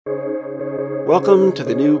Welcome to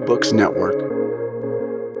the New Books Network.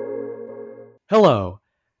 Hello,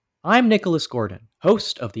 I'm Nicholas Gordon,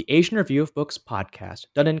 host of the Asian Review of Books podcast,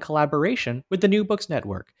 done in collaboration with the New Books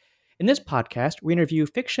Network. In this podcast, we interview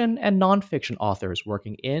fiction and nonfiction authors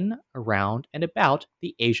working in, around, and about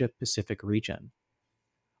the Asia Pacific region.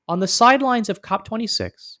 On the sidelines of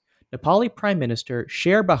COP26, Nepali Prime Minister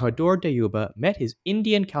Sher Bahadur Deuba met his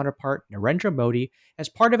Indian counterpart Narendra Modi as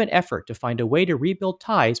part of an effort to find a way to rebuild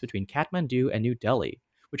ties between Kathmandu and New Delhi,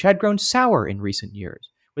 which had grown sour in recent years,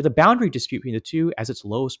 with a boundary dispute between the two as its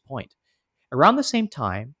lowest point. Around the same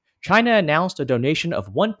time, China announced a donation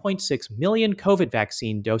of 1.6 million COVID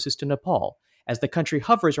vaccine doses to Nepal, as the country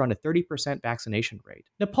hovers around a 30% vaccination rate.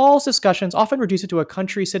 Nepal's discussions often reduce it to a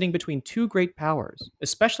country sitting between two great powers,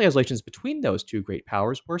 especially as relations between those two great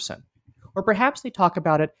powers worsen. Or perhaps they talk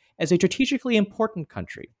about it as a strategically important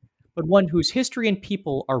country, but one whose history and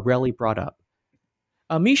people are rarely brought up.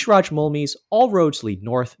 Amish Raj Mulmi's All Roads Lead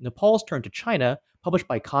North, Nepal's Turn to China, published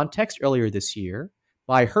by Context earlier this year,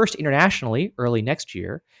 by Hearst internationally early next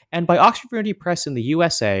year, and by Oxford University Press in the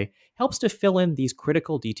USA, helps to fill in these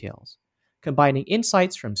critical details. Combining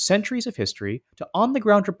insights from centuries of history to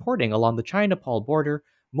on-the-ground reporting along the China-Nepal border,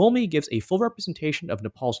 Mulmi gives a full representation of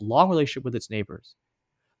Nepal's long relationship with its neighbors.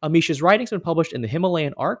 Amish's writings have been published in the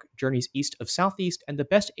Himalayan Arc, Journeys East of Southeast, and the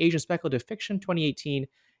Best Asian Speculative Fiction 2018,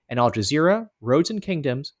 and Al Jazeera, Roads and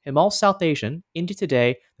Kingdoms, Himal South Asian, India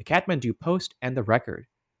Today, the Kathmandu Post, and The Record.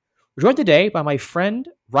 We're joined today by my friend,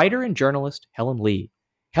 writer, and journalist, Helen Lee.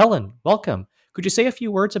 Helen, welcome. Could you say a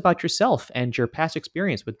few words about yourself and your past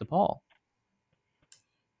experience with Nepal?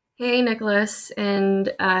 Hey, Nicholas, and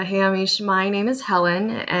hey, Amish. My name is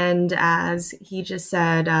Helen, and as he just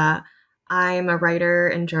said, I'm a writer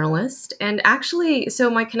and journalist. And actually,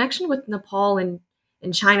 so my connection with Nepal and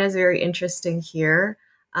China is very interesting here.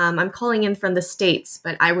 I'm calling in from the States,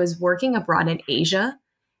 but I was working abroad in Asia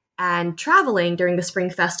and traveling during the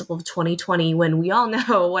Spring Festival of 2020 when we all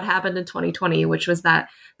know what happened in 2020, which was that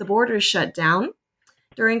the borders shut down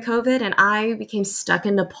during COVID, and I became stuck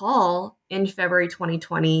in Nepal in February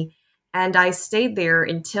 2020, and I stayed there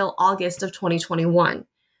until August of 2021.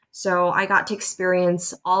 So I got to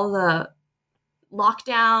experience all the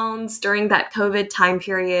lockdowns during that COVID time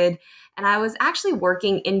period. And I was actually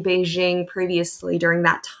working in Beijing previously during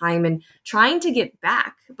that time and trying to get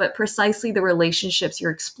back, but precisely the relationships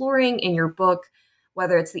you're exploring in your book,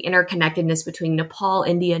 whether it's the interconnectedness between Nepal,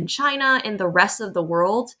 India, and China, and the rest of the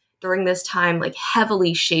world during this time, like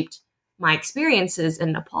heavily shaped my experiences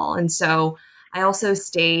in Nepal. And so I also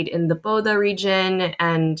stayed in the Bodha region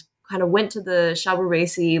and kind of went to the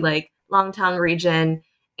Shaburesi, like Langtang region.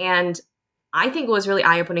 And I think what was really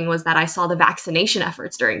eye-opening was that I saw the vaccination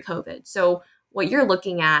efforts during COVID. So what you're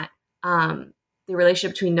looking at, the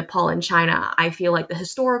relationship between Nepal and China, I feel like the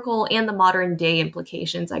historical and the modern day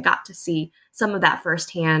implications, I got to see some of that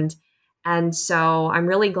firsthand. And so I'm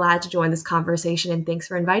really glad to join this conversation, and thanks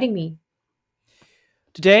for inviting me.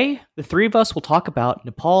 Today, the three of us will talk about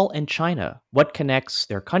Nepal and China, what connects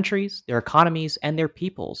their countries, their economies, and their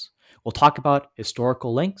peoples. We'll talk about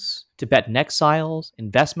historical links, Tibetan exiles,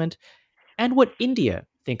 investment, and what India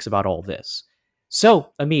thinks about all this.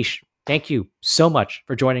 So, Amish, thank you so much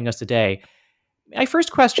for joining us today. My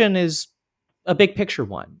first question is a big picture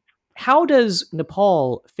one. How does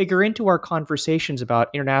Nepal figure into our conversations about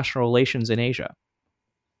international relations in Asia?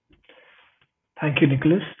 Thank you,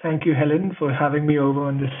 Nicholas. Thank you, Helen, for having me over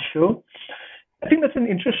on this show. I think that's an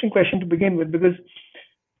interesting question to begin with because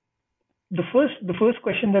the first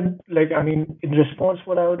question that in response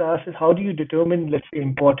what I would ask is how do you determine, let's say,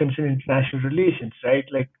 importance in international relations, right?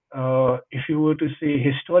 If you were to say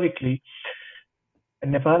historically,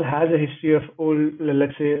 Nepal has a history of old,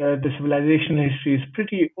 let's say, the civilization history is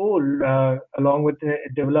pretty old, along with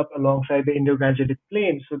developed alongside the Indo-Gangetic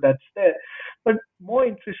Plain, so that's there. But more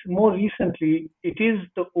recently, it is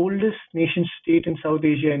the oldest nation state in South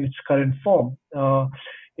Asia in its current form.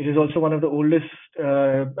 It is also one of the oldest.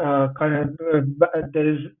 There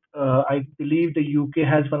is, I believe, the UK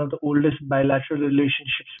has one of the oldest bilateral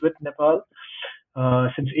relationships with Nepal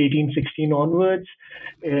since 1816 onwards.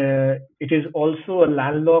 It is also a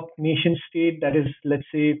landlocked nation state that is, let's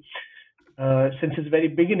say, since its very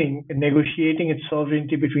beginning, negotiating its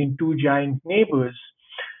sovereignty between two giant neighbors.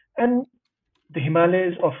 And the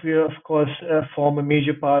Himalayas, of course, form a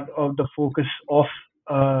major part of the focus of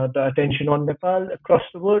the attention on Nepal across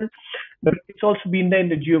the world. But it's also been there in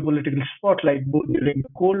the geopolitical spotlight, both during the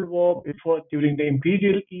Cold War, before, during the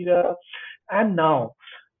imperial era, and now.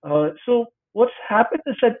 So what's happened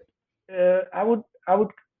is that I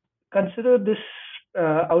would consider this.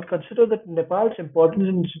 I would consider that Nepal's importance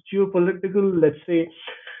in geopolitical, let's say,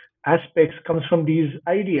 aspects comes from these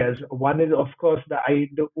ideas. One is, of course,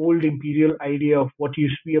 the old imperial idea of what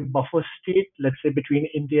used to be a buffer state, let's say between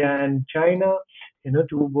India and China,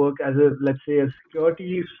 to work as a, let's say, a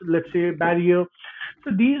security, let's say, barrier.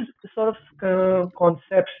 So these sort of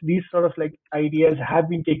concepts, these sort of like ideas have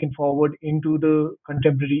been taken forward into the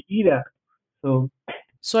contemporary era. So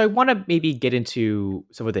So I want to maybe get into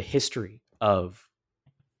some of the history of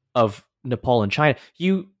Nepal and China.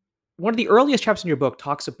 One of the earliest chapters in your book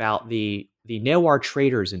talks about the Newar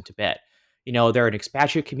traders in Tibet. They're an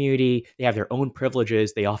expatriate community. They have their own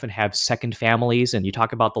privileges. They often have second families, and you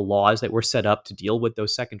talk about the laws that were set up to deal with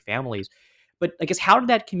those second families. But I guess, how did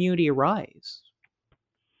that community arise?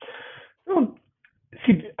 no,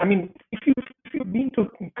 see, I mean, if you've been to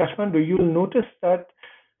Kathmandu, you'll notice that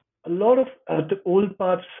a lot of the old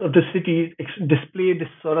parts of the city display this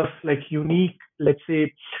sort of like unique, let's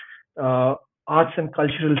say, uh, arts and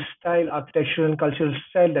cultural style, architectural and cultural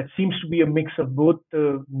style that seems to be a mix of both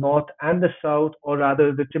the north and the south, or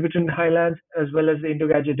rather the Tibetan highlands as well as the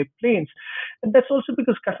Indo-Gangetic plains. And that's also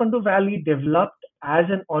because Kathmandu Valley developed as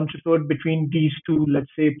an entrepreneur between these two,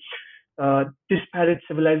 let's say, disparate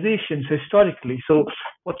civilizations historically. So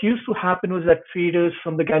what used to happen was that traders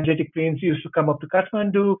from the Gangetic Plains used to come up to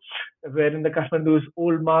Kathmandu, where in the Kathmandu's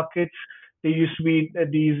old markets, there used to be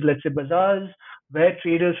these, let's say, bazaars, where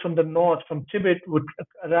traders from the north, from Tibet, would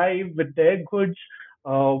arrive with their goods.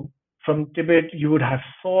 Uh, from Tibet, you would have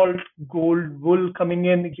salt, gold, wool coming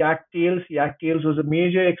in, yak tails. Yak tails was a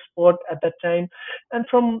major export at that time. And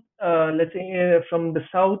from, let's say, from the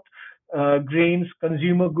south, grains,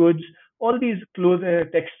 consumer goods, all these clothes,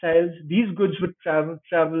 textiles, these goods would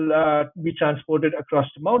be transported across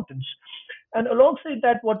the mountains. And alongside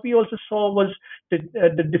that, what we also saw was the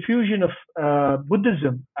diffusion of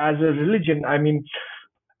Buddhism as a religion. I mean,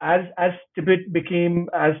 as Tibet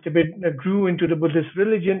grew into the Buddhist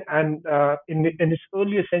religion, and in its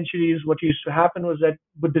earlier centuries, what used to happen was that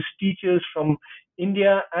Buddhist teachers from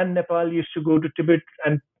India and Nepal used to go to Tibet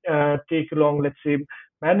and take along, let's say,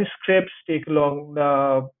 manuscripts,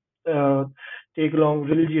 uh, take along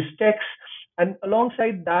religious texts, and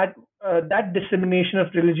alongside that, that dissemination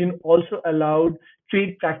of religion also allowed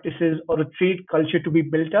trade practices or a trade culture to be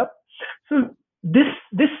built up. So this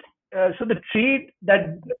so the trade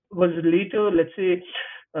that was later, let's say,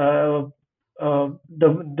 uh,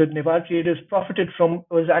 the Newar traders profited from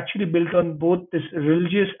was actually built on both this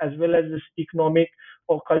religious as well as this economic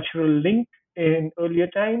or cultural link in earlier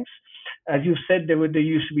times. As you said, there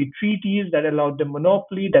used to be treaties that allowed them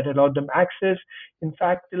monopoly, that allowed them access. In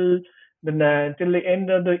fact, till the end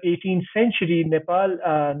of the 18th century,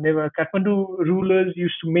 Kathmandu rulers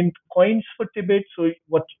used to mint coins for Tibet. So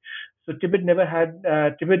Tibet never had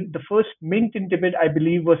Tibet. The first mint in Tibet, I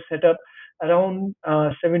believe, was set up around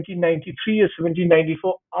 1793 or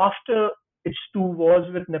 1794 after its two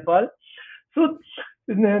wars with Nepal. So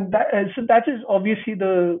that is obviously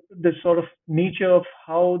the sort of nature of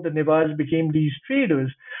how the Newars became these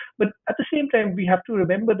traders. But at the same time, we have to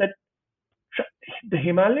remember that the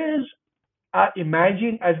Himalayas are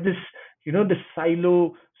imagined as this, this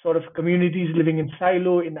silo sort of communities living in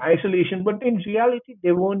silo, in isolation, but in reality,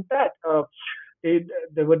 they weren't that. They,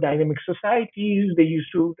 there were dynamic societies. They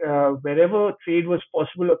used to, wherever trade was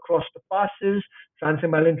possible across the passes,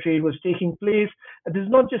 trans-Himalayan trade was taking place. And this is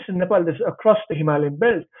not just in Nepal, this is across the Himalayan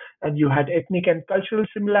belt. And you had ethnic and cultural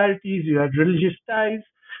similarities, you had religious ties.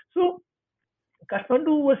 So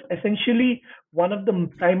Kathmandu was essentially one of the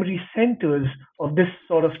primary centers of this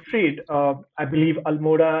sort of trade. I believe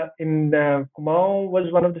Almora in Kumaon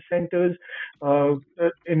was one of the centers.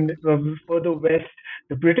 In further west,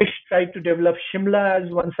 the British tried to develop Shimla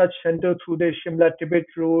as one such center through the Shimla Tibet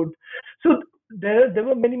Road. So there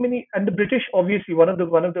were many, and the British obviously one of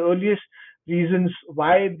the earliest reasons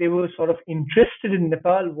why they were sort of interested in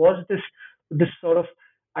Nepal was this sort of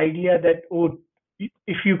idea that, oh,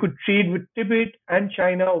 if you could trade with Tibet and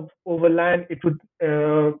China over land, it would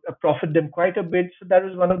profit them quite a bit. So that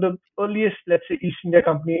was one of the earliest, let's say, East India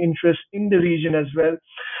Company interests in the region as well.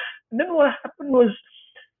 And then what happened was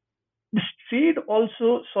this trade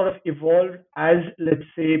also sort of evolved as, let's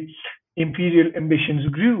say, imperial ambitions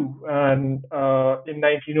grew. And in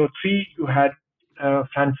 1903, you had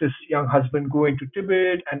Francis' young husband go into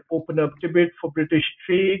Tibet and open up Tibet for British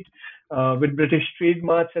trade, with British trade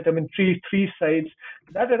marts set up in three sites.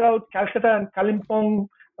 That allowed Calcutta and Kalimpong,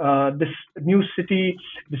 this new city,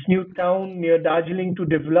 this new town near Darjeeling, to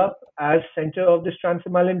develop as center of this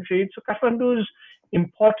trans-Himalayan trade. So Kathmandu's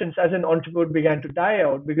importance as an entrepreneur began to die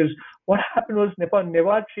out, because what happened was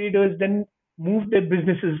Newar traders then moved their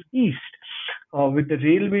businesses east. With the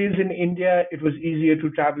railways in India, it was easier to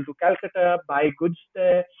travel to Calcutta, buy goods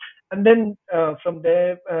there. and then from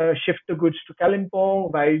there shift the goods to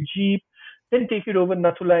Kalimpong by jeep, then take it over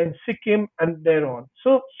Nathula in Sikkim, and thereon.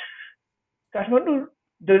 So Kathmandu,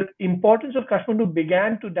 the importance of Kathmandu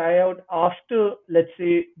began to die out after, let's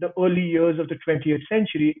say, the early years of the 20th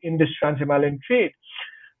century in this trans-Himalayan trade.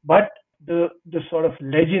 But the sort of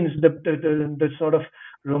legends, the sort of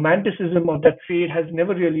romanticism of that trade has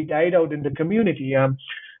never really died out in the community.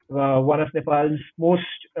 One of Nepal's most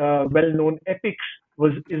well-known epics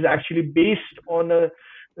is actually based on a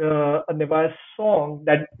Nepal song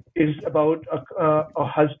that is about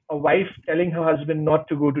a wife telling her husband not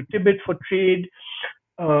to go to Tibet for trade.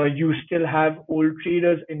 You still have old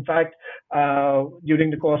traders. In fact,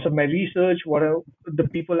 during the course of my research, the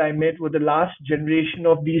people I met were the last generation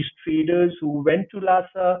of these traders who went to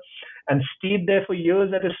Lhasa and stayed there for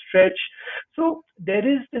years at a stretch. So there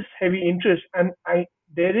is this heavy interest, and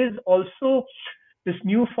there is also this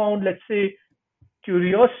newfound, let's say,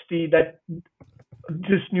 curiosity, that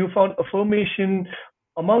this newfound affirmation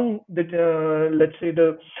among let's say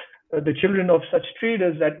the children of such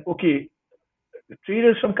traders, that okay,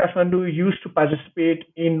 traders from Kathmandu used to participate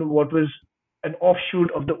in what was an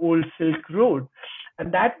offshoot of the old Silk Road,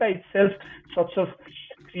 and that by itself sorts of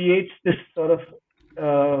creates this sort of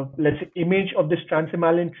let's say image of this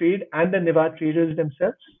trans-Himalayan trade and the Niva traders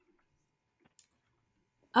themselves.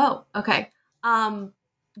 Oh, okay.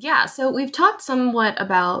 Yeah, so we've talked somewhat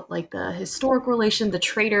about like the historic relation, the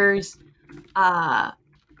traders. I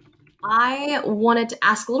wanted to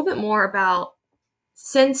ask a little bit more about,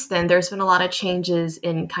 since then, there's been a lot of changes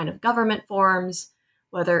in kind of government forms,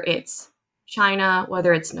 whether it's China,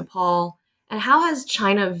 whether it's Nepal, and how has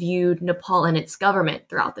China viewed Nepal and its government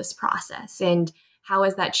throughout this process? And how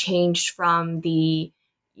has that changed from since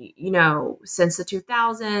the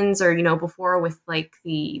 2000s, or, before with like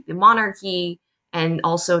the monarchy, and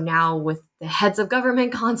also now with the heads of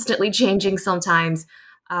government constantly changing sometimes?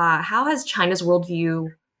 How has China's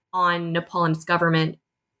worldview on Nepal and its government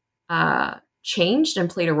changed and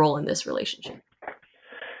played a role in this relationship?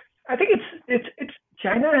 I think it's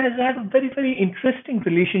China has had a very, very interesting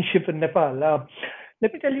relationship with Nepal.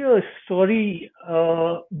 Let me tell you a story.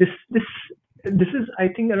 This is, I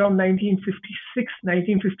think, around 1956,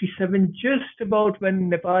 1957, just about when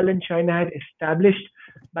Nepal and China had established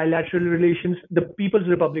bilateral relations, the People's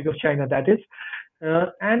Republic of China, that is.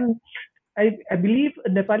 And I believe a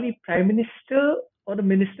Nepali prime minister or a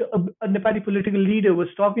minister, a Nepali political leader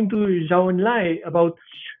was talking to Zhou Enlai about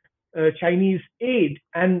Chinese aid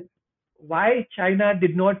and why China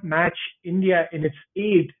did not match India in its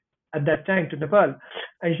aid at that time to Nepal.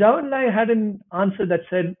 And Zhou Enlai had an answer that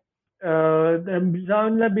said, Zhou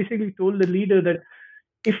Enlai basically told the leader that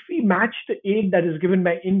if we match the aid that is given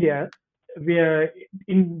by India,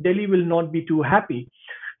 in Delhi will not be too happy.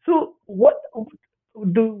 So what I'm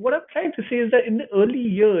trying to say is that in the early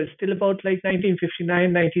years, till about like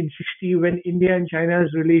 1959, 1960, when India and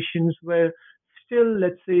China's relations were still,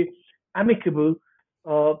 let's say, amicable,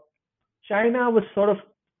 China was sort of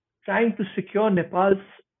trying to secure Nepal's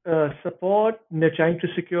support. They're trying to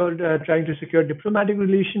secure diplomatic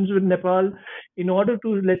relations with Nepal in order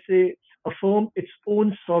to, let's say, affirm its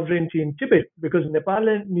own sovereignty in Tibet, because Nepal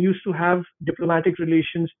used to have diplomatic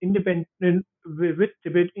relations independent with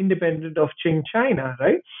Tibet, independent of Qing China,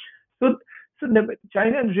 right? So,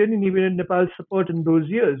 China really needed Nepal's support in those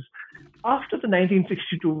years. After the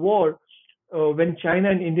 1962 war, when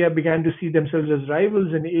China and India began to see themselves as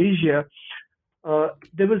rivals in Asia,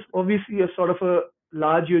 there was obviously a sort of a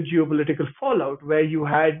larger geopolitical fallout where you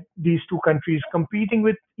had these two countries competing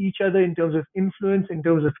with each other in terms of influence, in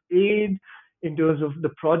terms of aid, in terms of the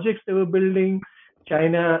projects they were building.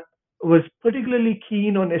 China was particularly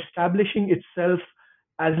keen on establishing itself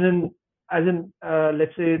as an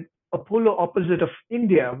let's say a polar opposite of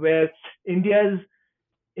India, where India's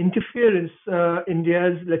interference,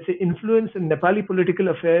 India's, let's say, influence in Nepali political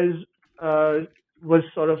affairs was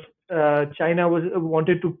sort of China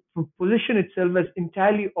wanted to position itself as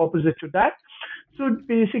entirely opposite to that. So it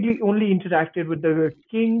basically only interacted with the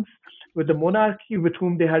kings, with the monarchy, with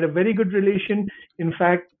whom they had a very good relation. In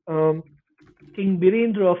fact, King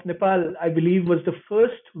Birendra of Nepal, I believe, was the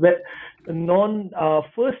first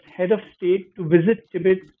first head of state to visit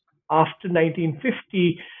Tibet after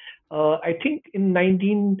 1950. I think in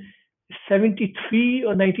 1973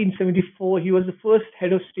 or 1974, he was the first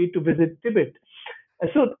head of state to visit Tibet.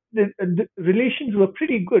 So the relations were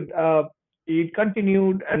pretty good. It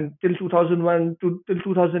continued until 2001 till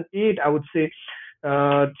 2008, I would say.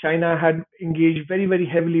 China had engaged very, very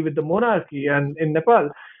heavily with the monarchy and in Nepal.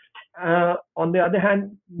 On the other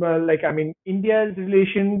hand, India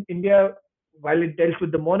while it dealt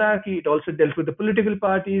with the monarchy, it also dealt with the political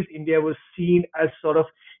parties. India was seen as sort of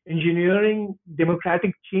engineering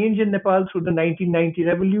democratic change in Nepal through the 1990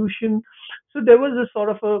 revolution. So there was a sort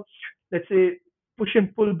of a, let's say, push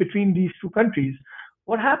and pull between these two countries.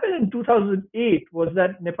 What happened in 2008 was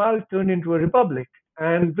that Nepal turned into a republic,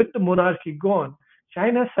 and with the monarchy gone,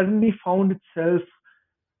 China suddenly found itself,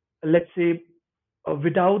 let's say,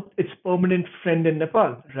 without its permanent friend in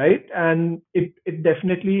Nepal, right? And it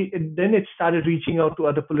definitely, then it started reaching out to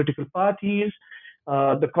other political parties.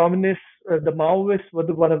 The communists, the Maoists were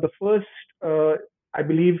one of the first, I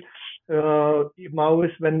believe,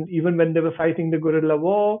 Maoists, even when they were fighting the guerrilla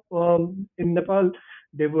war in Nepal,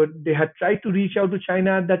 they had tried to reach out to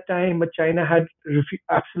China at that time, but China had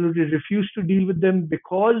absolutely refused to deal with them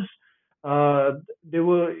because uh, they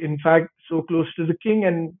were in fact so close to the king.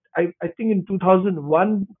 And I think in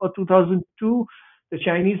 2001 or 2002, the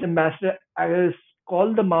Chinese ambassador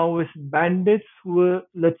called the Maoist bandits, who were,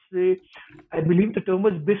 let's say, I believe the term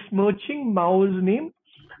was besmirching Mao's name.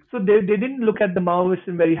 So they didn't look at the Maoists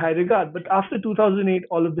in very high regard. But after 2008,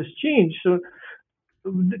 all of this changed. So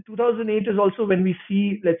the 2008 is also when we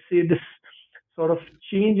see, let's say, this sort of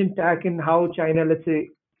change in tack in how China, let's say,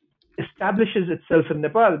 establishes itself in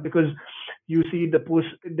Nepal, because you see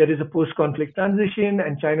there is a post-conflict transition,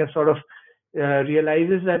 and China sort of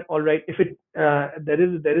realizes that, all right, if it there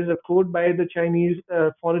is a quote by the Chinese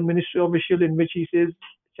foreign ministry official in which he says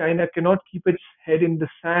China cannot keep its head in the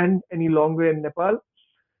sand any longer in Nepal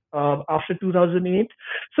after 2008.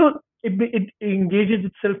 So it engages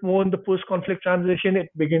itself more in the post-conflict transition. It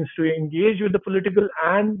begins to engage with the political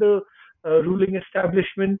and the ruling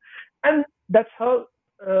establishment, and that's how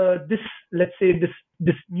this, let's say,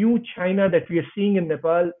 this new China that we are seeing in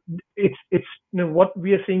Nepal, it's what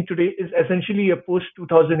we are seeing today is essentially a post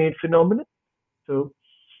 2008 phenomenon. So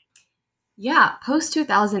Yeah, post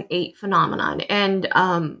 2008 phenomenon. And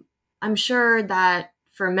I'm sure that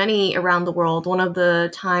for many around the world, one of the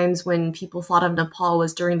times when people thought of Nepal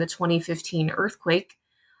was during the 2015 earthquake,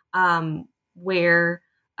 where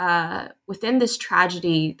within this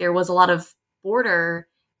tragedy, there was a lot of border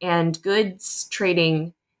and goods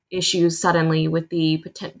trading issues suddenly with the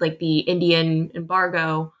Indian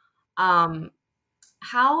embargo. Um,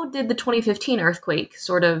 how did the 2015 earthquake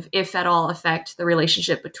sort of, if at all, affect the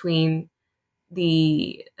relationship between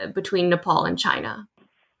Nepal and China?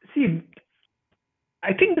 see,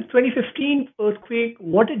 I think the 2015 earthquake,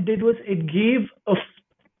 what it did was it gave a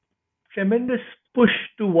tremendous push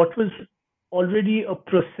to what was already a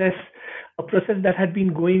process that had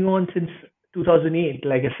been going on since 2008.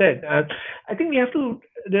 Like I said, I think we have to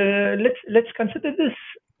let's consider this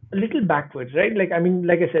a little backwards, right? Like, I mean,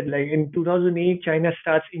 like I said, like in 2008, China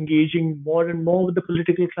starts engaging more and more with the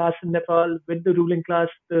political class in Nepal, with the ruling class,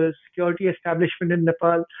 the security establishment in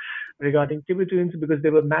Nepal regarding Tibetans, because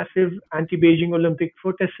there were massive anti-Beijing Olympic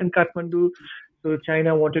protests in Kathmandu. So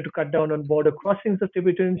China wanted to cut down on border crossings of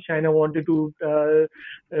Tibetans. China wanted to,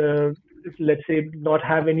 let's say, not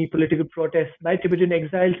have any political protests by Tibetan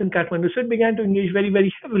exiles in Kathmandu. So it began to engage very,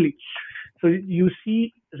 very heavily. So you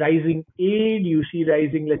see rising aid, you see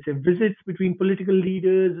rising, let's say, visits between political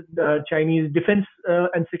leaders. Chinese defense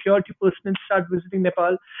and security personnel start visiting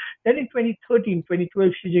Nepal. Then in 2013,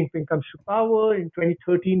 2012, Xi Jinping comes to power. In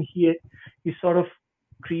 2013, he sort of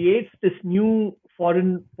creates this new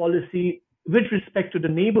foreign policy with respect to the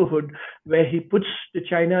neighborhood, where he puts the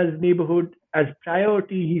China's neighborhood as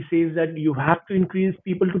priority. He says that you have to increase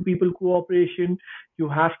people-to-people cooperation. You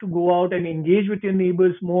have to go out and engage with your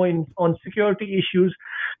neighbors more on security issues.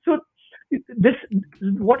 So this,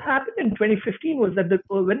 what happened in 2015 was that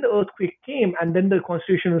when the earthquake came and then the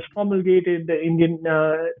constitution was promulgated, the Indian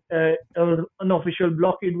unofficial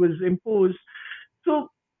blockade was imposed. So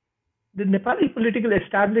the Nepali political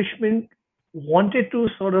establishment wanted to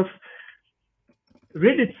sort of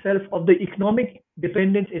rid itself of the economic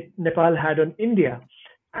dependence Nepal had on India.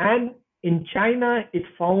 And in China, it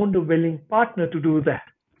found a willing partner to do that.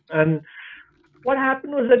 And what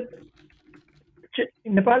happened was that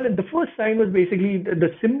in Nepal, the first sign was basically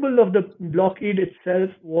the symbol of the blockade itself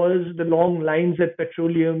was the long lines at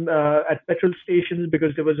petrol stations,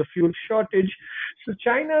 because there was a fuel shortage. So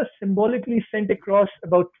China symbolically sent across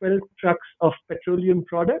about 12 trucks of petroleum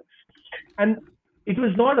products, and it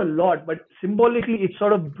was not a lot, but symbolically it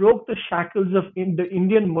sort of broke the shackles of the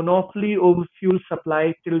Indian monopoly over fuel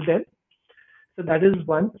supply till then. So that is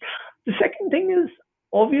one. The second thing is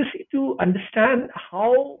obviously to understand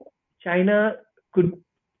how China could,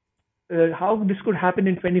 how this could happen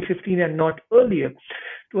in 2015 and not earlier.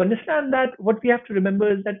 To understand that, what we have to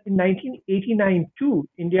remember is that in 1989 too,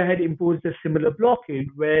 India had imposed a similar blockade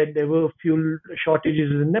where there were fuel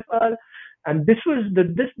shortages in Nepal. And this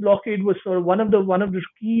blockade was sort of one of the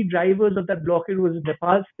key drivers of that blockade was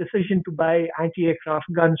Nepal's decision to buy anti-aircraft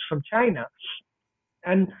guns from China.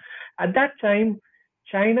 And at that time,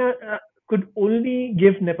 China could only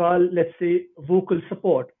give Nepal, let's say, vocal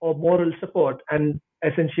support or moral support. And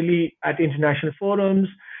essentially, at international forums,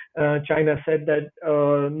 China said that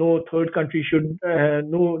no third country should,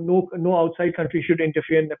 no outside country should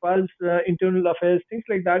interfere in Nepal's internal affairs, things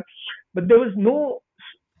like that. But there was no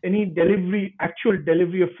any actual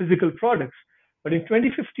delivery of physical products. But in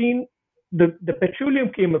 2015, the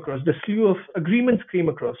petroleum came across, the slew of agreements came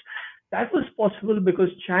across. That was possible because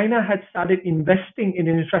China had started investing in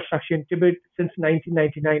infrastructure in Tibet since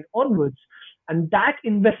 1999 onwards. And that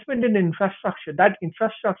investment in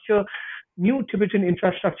infrastructure, new Tibetan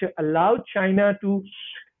infrastructure, allowed China to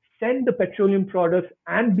send the petroleum products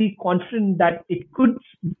and be confident that it could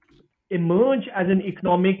emerge as an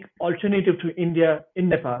economic alternative to India in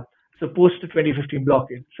Nepal. So post the 2015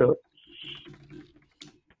 blockade. So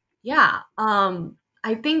Yeah,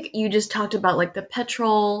 I think you just talked about like the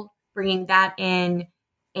petrol, bringing that in,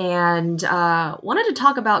 and wanted to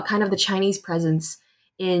talk about kind of the Chinese presence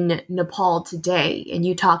in Nepal today. And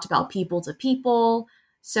you talked about people to people.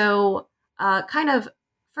 So, kind of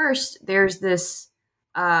first, there's this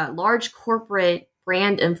large corporate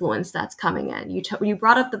brand influence that's coming in. You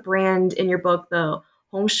brought up the brand in your book, the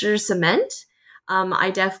Hongshi Cement.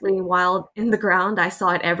 I definitely, while in the ground, I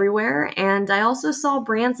saw it everywhere. And I also saw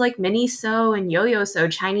brands like Miniso and Yo-Yo-So,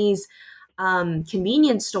 Chinese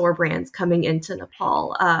convenience store brands coming into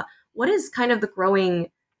Nepal. What is kind of the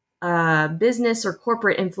growing business or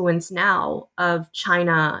corporate influence now of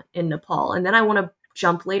China in Nepal? And then I want to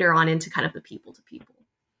jump later on into kind of the people to people.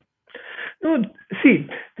 no, see,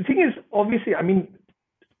 the thing is, obviously, I mean,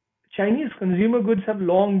 Chinese consumer goods have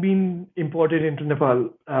long been imported into Nepal.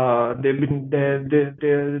 They've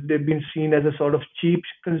been seen as a sort of cheap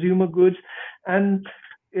consumer goods, and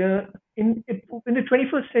in the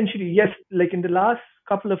 21st century, yes, like in the last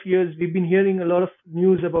couple of years, we've been hearing a lot of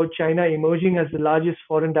news about China emerging as the largest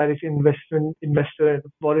foreign direct foreign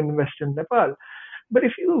investor in Nepal. But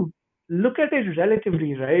if you look at it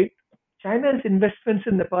relatively, right, China's investments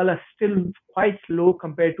in Nepal are still quite low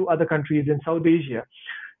compared to other countries in South Asia.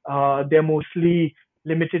 They're mostly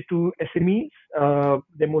limited to SMEs.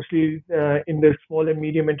 They're mostly in the small and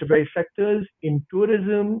medium enterprise sectors, in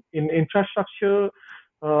tourism, in infrastructure.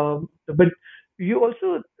 But you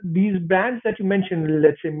also these brands that you mentioned,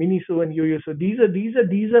 let's say Miniso and Yo-Yo. So these are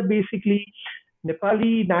basically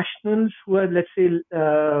Nepali nationals who are, let's say,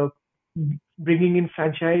 bringing in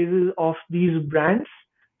franchises of these brands.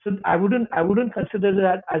 So I wouldn't consider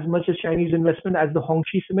that as much as Chinese investment as the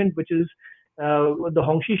Hongshi Cement, which is the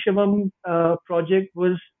Hongshi Shivam project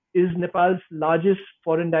is Nepal's largest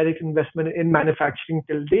foreign direct investment in manufacturing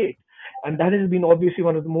till date, and that has been obviously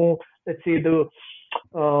one of the more, let's say, the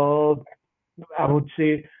uh, I would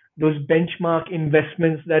say those benchmark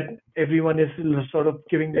investments that everyone is sort of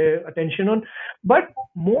giving their attention on. But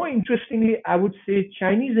more interestingly, I would say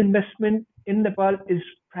Chinese investment in Nepal is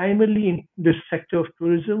primarily in the sector of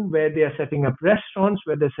tourism, where they are setting up restaurants,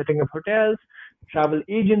 where they're setting up hotels, travel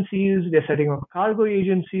agencies, they're setting up cargo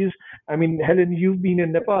agencies. I mean, Helen, you've been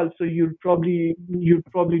in Nepal, so you'd probably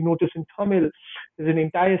notice in Tamil there's an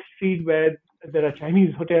entire street where there are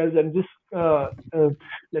Chinese hotels, and just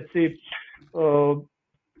let's say uh,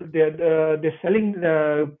 they're selling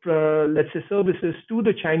let's say services to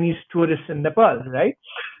the Chinese tourists in Nepal, right?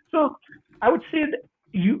 So I would say that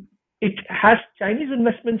you it has Chinese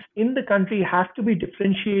investments in the country have to be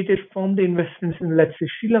differentiated from the investments in, let's say,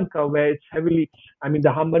 Sri Lanka, where it's heavily, I mean, the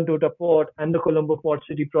Hambantota port and the Colombo port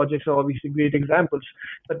city projects are obviously great examples.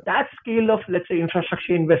 But that scale of, let's say,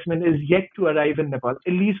 infrastructure investment is yet to arrive in Nepal,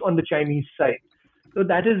 at least on the Chinese side. So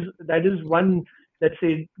that is one, let's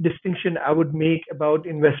say, distinction I would make about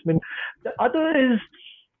investment. The other is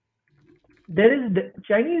there is the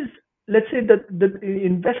Chinese, let's say, the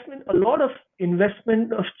investment, a lot of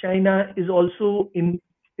investment of China is also in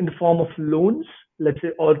the form of loans, let's say,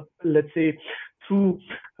 or let's say through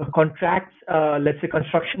contracts, let's say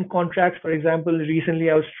construction contracts. For example,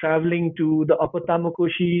 recently I was traveling to the Upper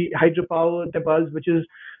Tamakoshi hydropower, which is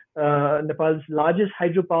Nepal's largest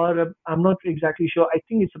hydropower. I'm not exactly sure. I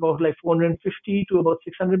think it's about like 450 to about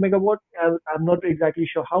 600 megawatt. I'm not exactly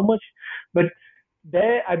sure how much, but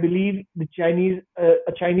there I believe a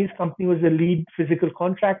Chinese company was the lead physical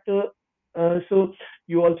contractor. So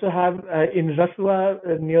you also have in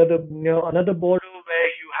Rasua, near another border, where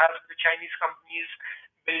you have the Chinese companies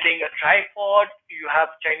building a tripod. You have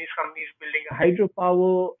Chinese companies building a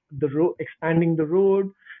hydropower, expanding the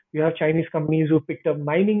road. You have Chinese companies who picked up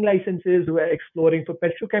mining licenses, who are exploring for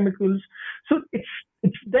petrochemicals. So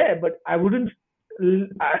it's there, but I wouldn't.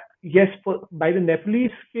 Yes, by the Nepali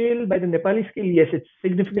scale, yes, it's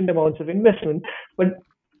significant amounts of investment. But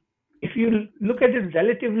if you look at it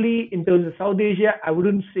relatively in terms of South Asia, I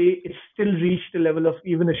wouldn't say it's still reached the level of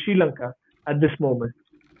even a Sri Lanka at this moment.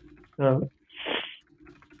 Uh,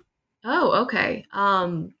 Oh, okay.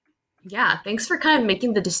 Yeah, thanks for kind of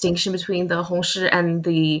making the distinction between the Hongshi and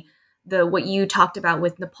the what you talked about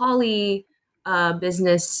with Nepali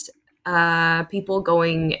business people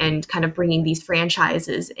going and kind of bringing these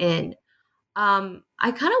franchises in.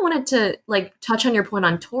 I kind of wanted to like touch on your point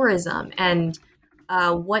on tourism and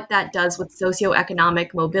what that does with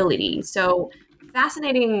socioeconomic mobility. So,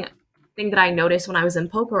 fascinating thing that I noticed when I was in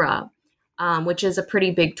Pokhara, which is a pretty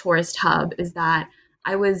big tourist hub, is that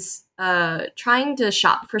I was trying to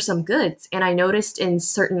shop for some goods, and I noticed in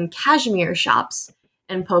certain cashmere shops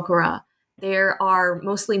in Pokhara, there are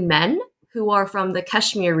mostly men who are from the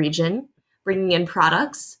Kashmir region bringing in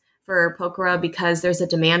products for Pokhara because there's a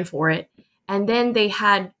demand for it. And then they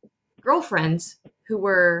had girlfriends who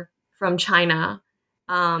were from China,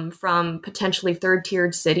 from potentially third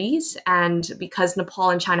tiered cities. And because Nepal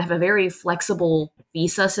and China have a very flexible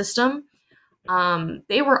visa system,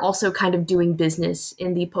 they were also kind of doing business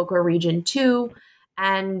in the Pokhara region too.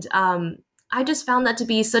 And I just found that to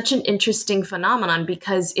be such an interesting phenomenon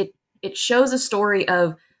because it shows a story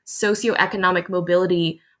of socioeconomic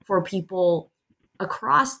mobility for people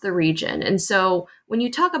across the region. And so when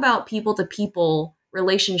you talk about people to people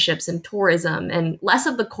relationships and tourism and less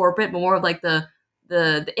of the corporate, but more of like the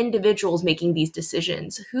individuals making these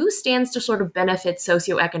decisions, who stands to sort of benefit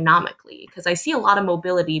socioeconomically? Because I see a lot of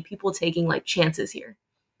mobility, people taking like chances here.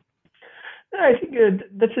 I think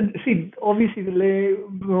that's a see. Obviously,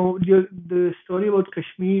 the story about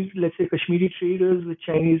Kashmir, let's say Kashmiri traders with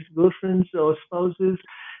Chinese girlfriends or spouses.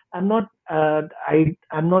 I'm not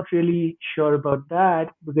really sure about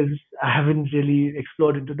that because I haven't really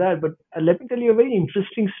explored into that. But let me tell you a very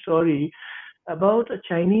interesting story about a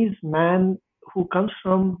Chinese man who comes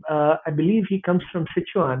from, I believe he comes from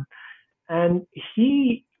Sichuan, and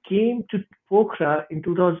he came to Pokhara in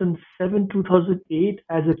 2007, 2008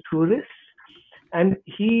 as a tourist. And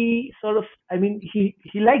he sort of, I mean, he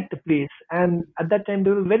liked the place. And at that time,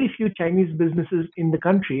 there were very few Chinese businesses in the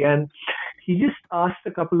country. And he just asked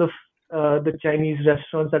a couple of the Chinese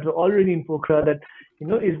restaurants that were already in Pokhara that,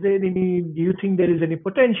 do you think there is any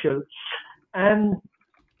potential? And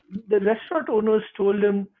the restaurant owners told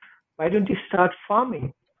him, why don't you start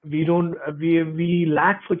farming? We don't, we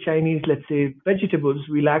lack for Chinese, let's say, vegetables.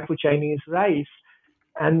 We lack for Chinese rice.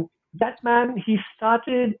 And that man, he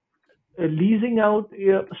started leasing out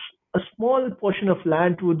a small portion of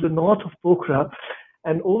land to the north of Pokhara.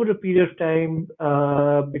 And over a period of time,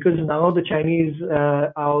 because now the Chinese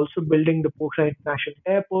are also building the Pokhara International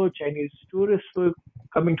Airport, Chinese tourists were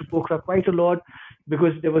coming to Pokhara quite a lot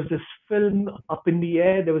because there was this film Up in the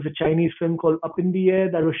Air. There was a Chinese film called Up in the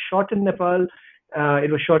Air that was shot in Nepal.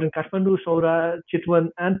 It was shot in Kathmandu, Saura, Chitwan,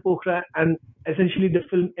 and Pokhara. And essentially, the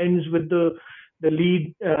film ends with the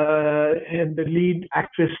lead and the lead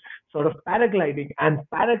actress sort of paragliding, and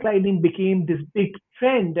paragliding became this big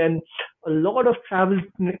trend. And a lot of travel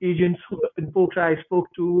agents in Pokhara I spoke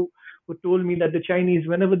to who told me that the Chinese,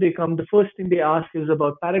 whenever they come, the first thing they ask is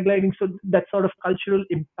about paragliding. So that sort of cultural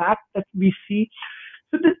impact that we see.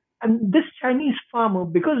 So this Chinese farmer,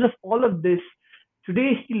 because of all of this,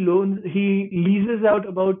 today he leases out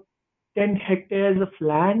about 10 hectares of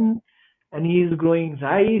land, and he is growing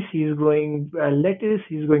rice, he is growing lettuce,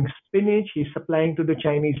 he's growing spinach, he's supplying to the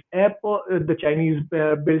Chinese airport, the Chinese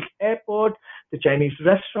built airport, the Chinese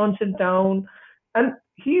restaurants in town. And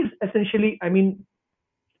he's essentially, I mean,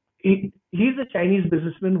 he's a Chinese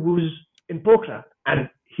businessman who's in Pokhara, and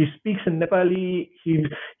he speaks in Nepali. He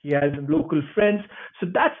has local friends. So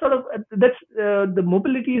that's sort of the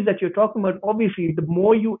mobilities that you're talking about. Obviously, the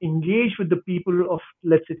more you engage with the people of,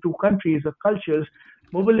 let's say, two countries or cultures,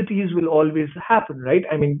 mobilities will always happen, right?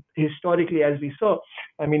 I mean, historically, as we saw,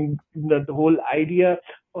 I mean, the whole idea,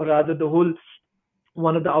 or rather, the whole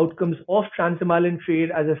one of the outcomes of trans-Himalayan trade,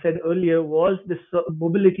 as I said earlier, was this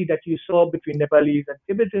mobility that you saw between Nepalese and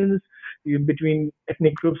Tibetans, between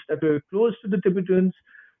ethnic groups that were close to the Tibetans.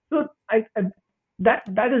 So that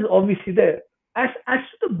is obviously there. As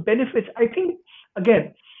to the benefits, I think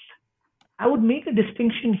again, I would make a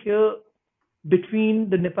distinction here between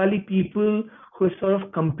the Nepali people who are sort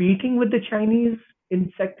of competing with the Chinese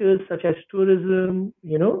in sectors such as tourism,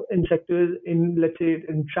 in sectors in, let's say,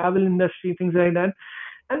 in travel industry, things like that,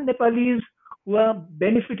 and Nepalis who are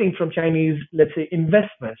benefiting from Chinese, let's say,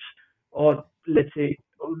 investments, or let's say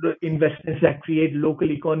the investments that create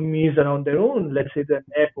local economies around their own, let's say the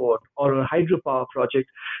airport or a hydropower project.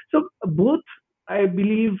 So both, I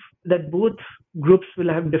believe that both groups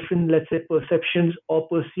will have different, let's say, perceptions or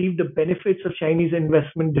perceive the benefits of Chinese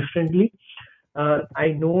investment differently. I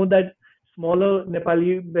know that smaller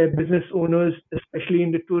Nepali business owners, especially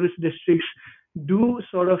in the tourist districts, do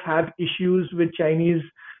sort of have issues with Chinese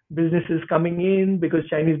businesses coming in because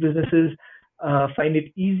Chinese businesses find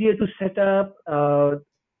it easier to set up.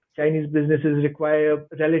 Chinese businesses require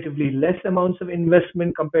relatively less amounts of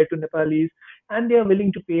investment compared to Nepalis, and they are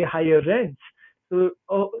willing to pay higher rents. So,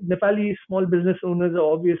 Nepali small business owners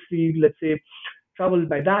are obviously, let's say, troubled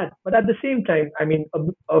by that. But at the same time, I mean,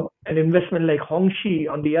 an investment like Hongxi,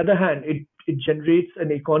 on the other hand, it generates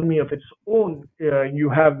an economy of its own. You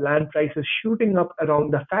have land prices shooting up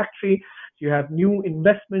around the factory. You have new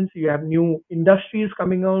investments. You have new industries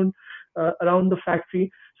coming out around the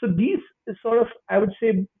factory. So these sort of, I would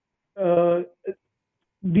say, uh,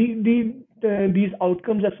 these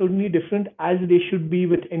outcomes are certainly different as they should be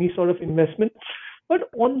with any sort of investment. But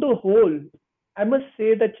on the whole, I must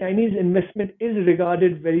say that Chinese investment is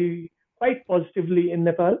regarded very quite positively in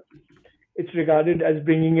Nepal. It's regarded as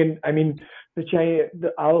bringing in. I mean,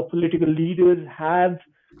 our political leaders have,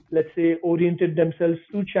 let's say, oriented themselves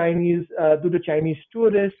to the Chinese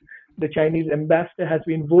tourists. The Chinese ambassador has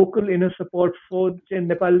been vocal in her support for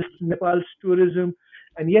Nepal's tourism.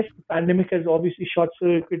 And yes, the pandemic has obviously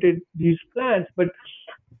short-circuited these plans. But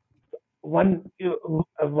one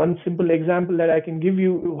simple example that I can give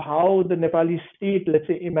you how the Nepali state, let's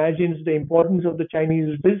say, imagines the importance of the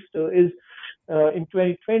Chinese visitor is in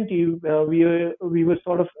 2020 we were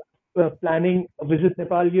sort of planning a visit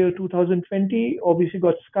Nepal year 2020. Obviously,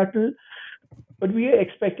 got scuttled, but we are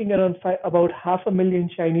expecting about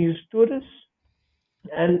 500,000 Chinese tourists.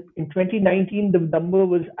 And in 2019, the number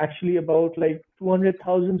was actually about like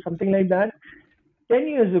 200,000, something like that. 10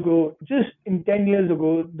 years ago, just in 10 years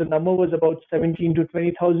ago, the number was about 17 to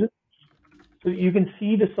 20,000. So you can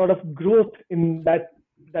see the sort of growth in that.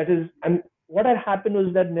 That is, and what had happened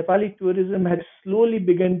was that Nepali tourism had slowly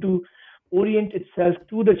begun to orient itself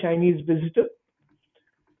to the Chinese visitor.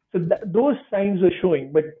 So those signs were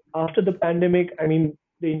showing. But after the pandemic, I mean,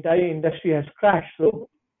 the entire industry has crashed. So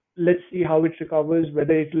let's see how it recovers,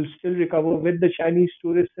 whether it will still recover with the Chinese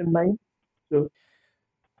tourists in mind. So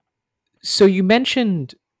So you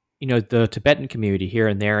mentioned, the Tibetan community here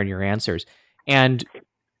and there in your answers, and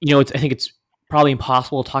I think it's probably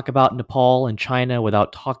impossible to talk about Nepal and China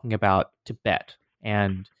without talking about Tibet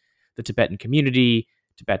and the Tibetan community,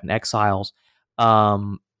 Tibetan exiles.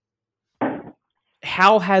 Um,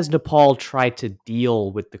 how has Nepal tried to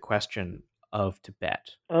deal with the question of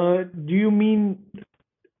Tibet? do you mean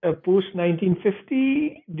post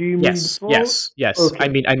 1950? Do you mean Yes, before? yes.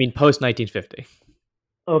 Okay, I mean post 1950.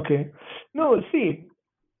 okay. No, see,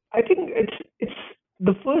 I think it's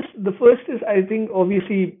the first is, I think,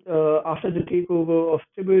 obviously after the takeover of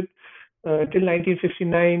Tibet till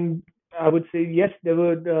 1959. I would say yes, there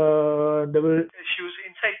were issues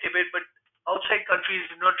inside Tibet, but outside countries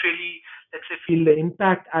did not really, let's say, feel the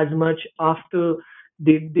impact as much after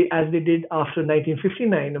as they did after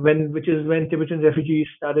 1959, which is when Tibetan refugees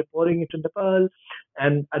started pouring into Nepal.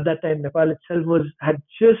 And at that time, Nepal itself had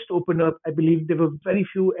just opened up. I believe there were very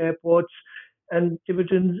few airports, and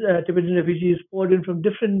Tibetan refugees poured in from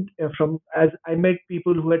different from as I met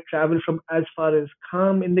people who had traveled from as far as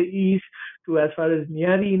Kham in the east to as far as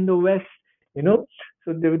Nyari in the west. You know,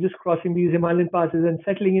 so they were just crossing these Himalayan passes and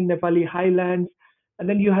settling in Nepali highlands. And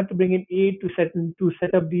then you had to bring in aid to set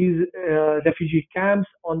up these refugee camps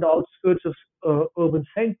on the outskirts of urban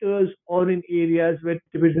centers or in areas where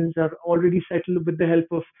Tibetans are already settled with the help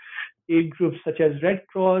of aid groups such as Red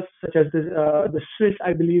Cross, such as the Swiss,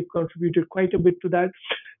 I believe, contributed quite a bit to that.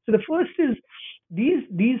 So the first is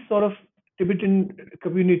these sort of Tibetan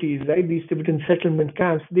communities, right? These Tibetan settlement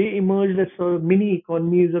camps, they emerged as sort of mini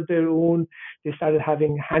economies of their own. They started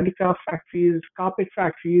having handicraft factories, carpet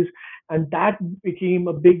factories, and that became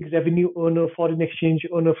a big revenue earner, foreign exchange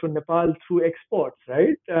earner for Nepal through exports,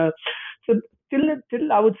 right? So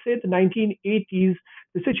till I would say the 1980s,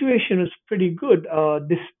 the situation was pretty good,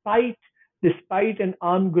 despite a Tibetan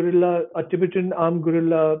armed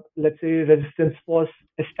guerrilla, let's say, resistance force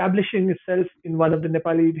establishing itself in one of the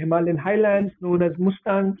Nepali Himalayan highlands known as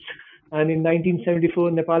Mustang. And in 1974,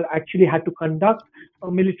 Nepal actually had to conduct a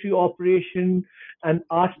military operation and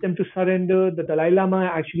asked them to surrender. The Dalai Lama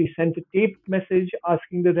actually sent a taped message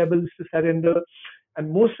asking the rebels to surrender,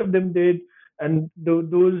 and most of them did. And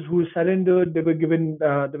those who surrendered, they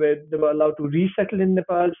were allowed to resettle in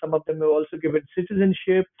Nepal. Some of them were also given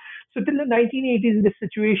citizenship. So till the 1980s, the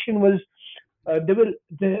situation was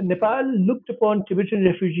Nepal looked upon Tibetan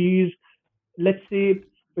refugees, let's say,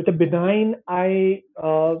 with a benign eye,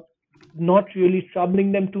 not really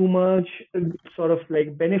troubling them too much, sort of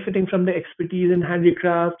like benefiting from the expertise in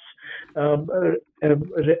handicrafts, um,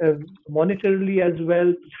 monetarily as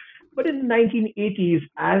well. But in the 1980s,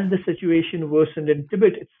 as the situation worsened in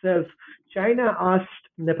Tibet itself, China asked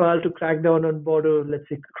Nepal to crack down on border, let's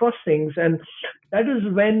say, crossings, and that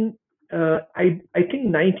is when I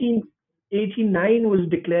think 1989 was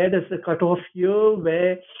declared as the cutoff year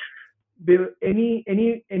where any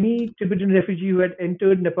Tibetan refugee who had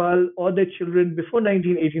entered Nepal or their children before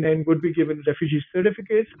 1989 would be given refugee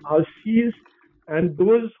certificates, RCs, and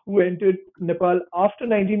those who entered Nepal after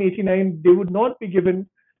 1989 they would not be given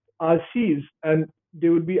RCs and they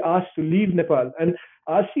would be asked to leave Nepal. And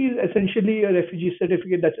RC is essentially a refugee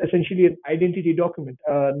certificate. That's essentially an identity document.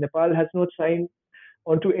 Nepal has not signed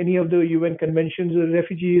onto any of the UN conventions on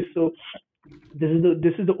refugees, so this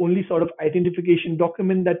is the only sort of identification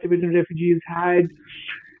document that Tibetan refugees had.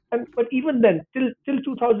 And but even then, till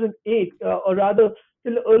 2008, or rather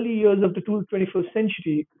till the early years of the 21st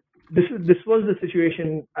century, this was the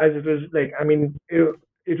situation as it was. Like I mean,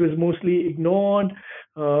 it was mostly ignored.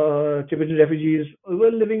 Tibetan refugees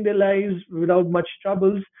were living their lives without much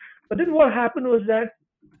troubles. But then what happened was that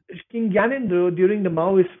King Gyanendra, during the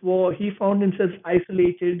Maoist war, he found himself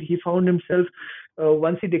isolated. He found himself,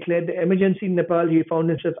 once he declared the emergency in Nepal, he found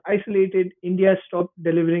himself isolated. India stopped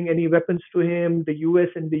delivering any weapons to him. The US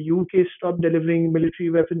and the UK stopped delivering military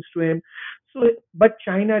weapons to him. But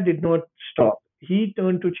China did not stop. He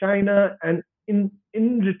turned to China, and in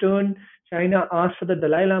return, China asked for the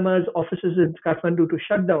Dalai Lama's offices in Kathmandu to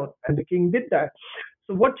shut down, and the king did that.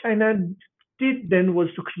 So what China did then was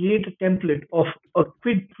to create a template of a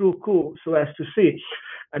quid pro quo, so as to say.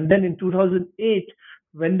 And then in 2008,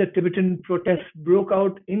 when the Tibetan protests broke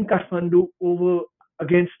out in Kathmandu over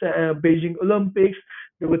against the Beijing Olympics,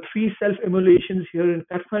 there were three self-immolations here in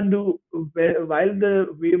Kathmandu. While the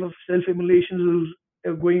wave of self-immolations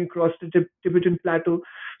was going across the Tibetan plateau,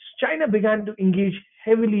 China began to engage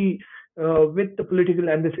heavily with the political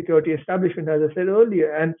and the security establishment, as I said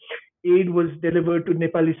earlier, and aid was delivered to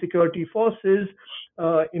Nepali security forces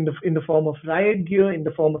in the form of riot gear, in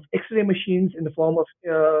the form of X-ray machines, in the form of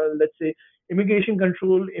let's say immigration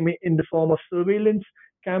control, in the form of surveillance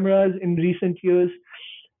cameras in recent years,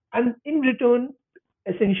 and in return,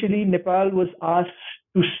 essentially Nepal was asked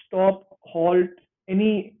to stop, halt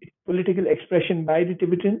any political expression by the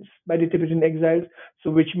Tibetans, by the Tibetan exiles,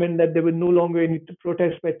 so which meant that there were no longer any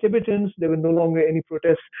protests by Tibetans, there were no longer any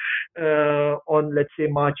protests on, let's say,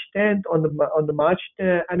 March 10th, on the March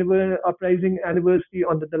uprising anniversary,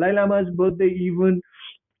 on the Dalai Lama's birthday even,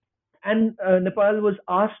 and Nepal was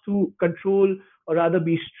asked to control or rather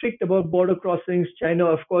be strict about border crossings. China,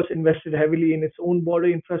 of course, invested heavily in its own border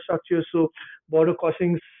infrastructure, so border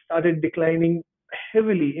crossings started declining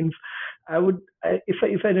heavily.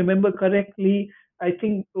 If I remember correctly, I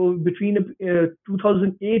think between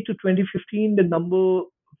 2008 to 2015, the number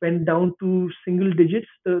went down to single digits,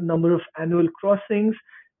 the number of annual crossings.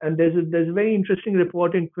 And there's a very interesting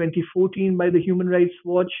report in 2014 by the Human Rights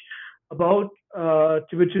Watch about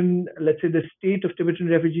Tibetan, let's say, the state of Tibetan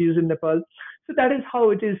refugees in Nepal. So that is how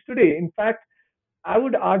it is today. In fact, I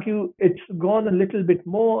would argue it's gone a little bit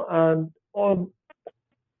more. Or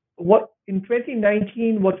what in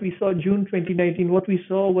 2019, what we saw, June 2019, what we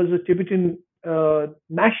saw was a Tibetan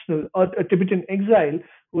national or a Tibetan exile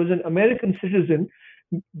who was an American citizen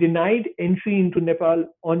denied entry into Nepal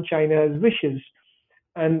on China's wishes,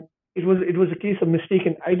 and it was a case of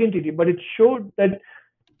mistaken identity. But it showed that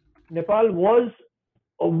Nepal was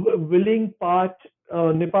a willing part.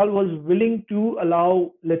 Nepal was willing to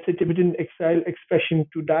allow, let's say, Tibetan exile expression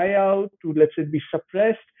to die out, to, let's say, be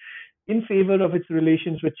suppressed in favor of its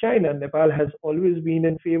relations with China. Nepal has always been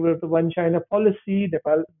in favor of the One China policy. The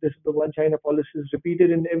One China policy is repeated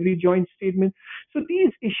in every joint statement. So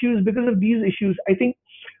because of these issues, I think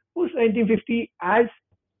post 1950, as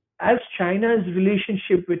China's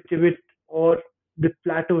relationship with Tibet or the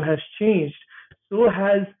plateau has changed, so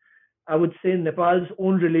has, I would say, Nepal's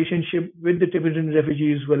own relationship with the Tibetan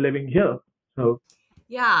refugees who are living here. So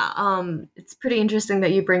Yeah, it's pretty interesting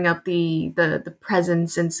that you bring up the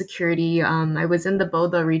presence and security. I was in the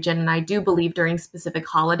Bodha region, and I do believe during specific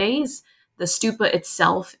holidays, the stupa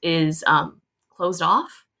itself is closed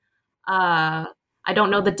off. Uh, I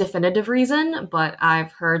don't know the definitive reason, but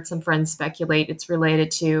I've heard some friends speculate it's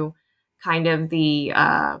related to kind of the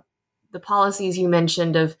policies you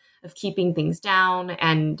mentioned of keeping things down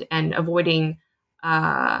and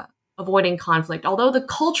uh, avoiding conflict. Although the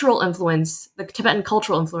Tibetan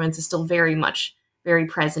cultural influence is still very much very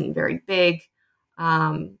present, very big.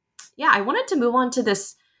 Yeah, I wanted to move on to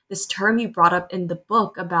this term you brought up in the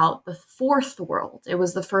book about the fourth world. It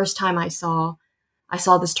was the first time I saw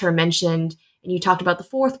this term mentioned, and you talked about the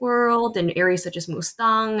fourth world and areas such as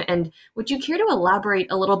Mustang. And would you care to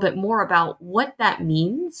elaborate a little bit more about what that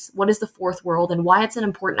means? What is the fourth world, and why it's an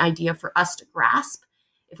important idea for us to grasp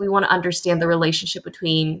if we want to understand the relationship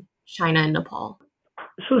between China and Nepal?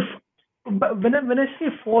 So, but when I say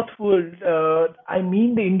fourth world, I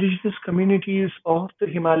mean the indigenous communities of the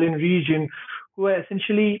Himalayan region who are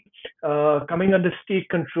essentially coming under state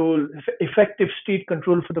control, effective state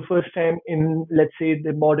control for the first time in, let's say,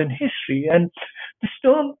 the modern history. And this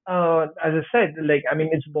term, as I said, like I mean,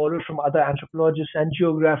 it's borrowed from other anthropologists and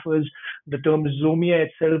geographers. The term Zomia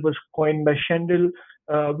itself was coined by Shendel.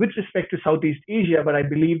 With respect to Southeast Asia, but I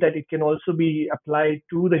believe that it can also be applied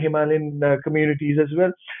to the Himalayan communities as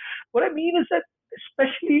well. What I mean is that,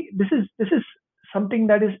 especially, this is something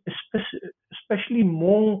that is especially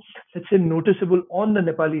more, let's say, noticeable on the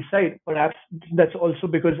Nepali side. Perhaps that's also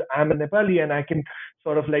because I'm a Nepali and I can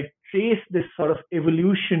sort of like trace this sort of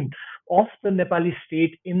evolution of the Nepali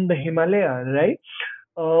state in the Himalaya, right?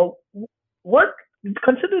 Uh, what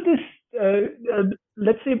consider this?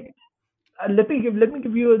 Let's say, let me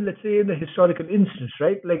give you, let's say, the historical instance,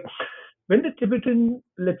 right? Like when the Tibetan,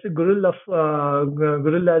 let's say, guerrillas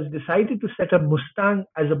decided to set up Mustang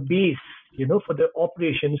as a base, for their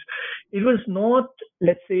operations, it was not,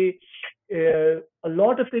 let's say, a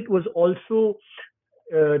lot of it was also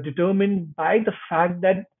determined by the fact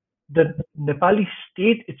that the Nepali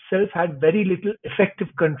state itself had very little effective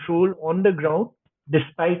control on the ground,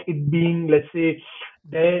 despite it being, let's say,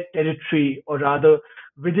 their territory, or rather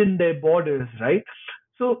within their borders, right?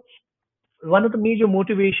 So one of the major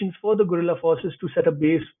motivations for the guerrilla forces to set a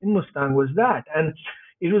base in Mustang was that. And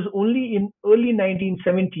it was only in early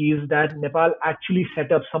 1970s that Nepal actually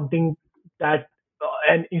set up something that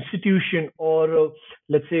an institution, or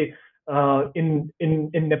let's say, in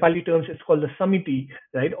Nepali terms, it's called a samiti,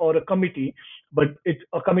 right, or a committee. But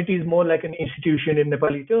a committee is more like an institution in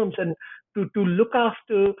Nepali terms, and to look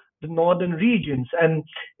after the northern regions. And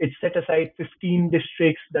it set aside 15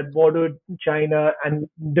 districts that bordered China, and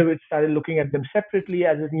they started looking at them separately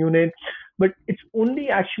as a unit. But it's only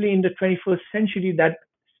actually in the 21st century that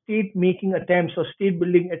state making attempts or state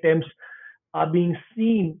building attempts are being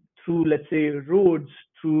seen through, let's say, roads,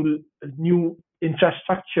 through new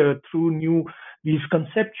infrastructure, through new these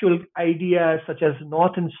conceptual ideas such as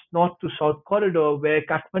north to south corridor, where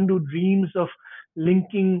Kathmandu dreams of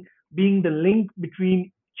linking, being the link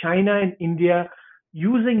between China and India,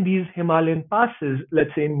 using these Himalayan passes, let's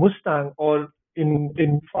say in Mustang, or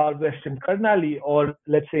in far western Karnali, or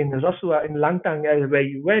let's say in Rasua, in Langtang, where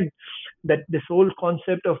you went, that this whole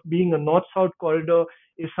concept of being a north-south corridor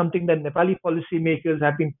is something that Nepali policymakers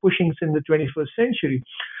have been pushing since the 21st century.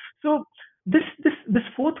 So this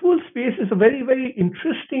fourth world space is a very, very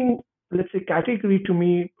interesting, let's say, category to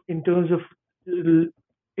me, in terms of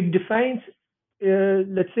it defines,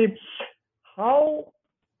 let's say, how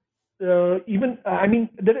even I mean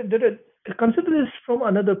there are, consider this from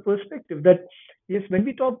another perspective, that yes, when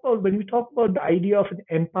we talk about the idea of an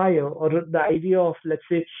empire, or the idea of, let's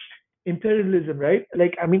say, imperialism, right?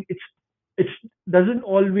 Like I mean, it's doesn't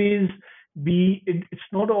always it's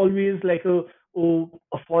not always like a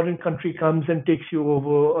foreign country comes and takes you over,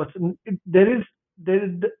 or there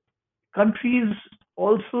countries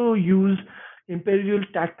also use imperial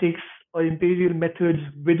tactics or imperial methods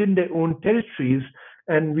within their own territories.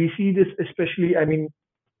 And we see this especially, I mean,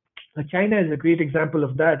 China is a great example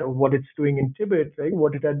of that, of what it's doing in Tibet, right?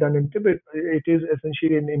 What it had done in Tibet, it is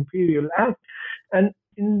essentially an imperial act. And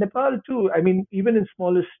in Nepal too, I mean, even in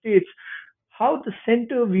smaller states, how the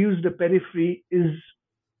center views the periphery is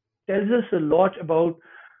tells us a lot about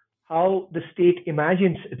how the state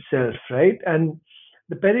imagines itself, right? And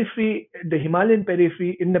the periphery, the Himalayan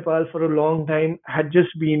periphery in Nepal for a long time had just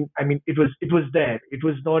been, I mean, it was there. It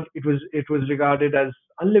was not, it was regarded as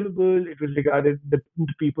unlivable. It was regarded, the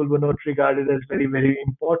people were not regarded as very, very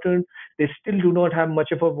important. They still do not have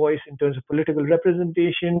much of a voice in terms of political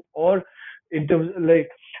representation, or in terms of, like,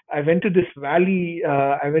 I went to this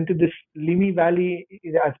Limi Valley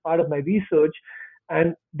as part of my research,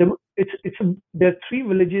 and there are three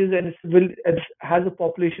villages, and it has a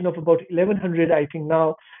population of about 1100, I think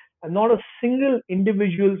now, and not a single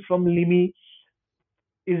individual from Limi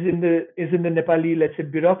is in the Nepali, let's say,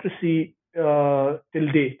 bureaucracy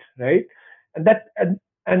till date, right?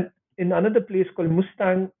 And in another place called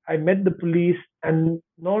Mustang, I met the police, and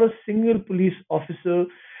not a single police officer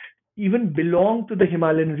even belonged to the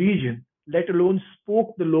Himalayan region, let alone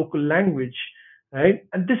spoke the local language. right?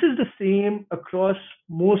 And this is the same across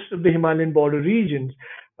most of the Himalayan border regions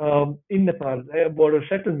in Nepal, border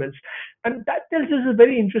settlements. And that tells us a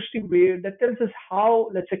very interesting way. That tells us how,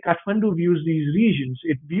 let's say, Kathmandu views these regions.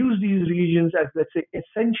 It views these regions as, let's say,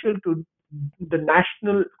 essential to the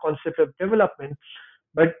national concept of development,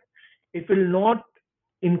 but it will not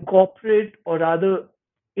incorporate, or rather,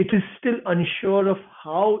 it is still unsure of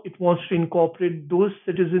how it wants to incorporate those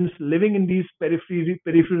citizens living in these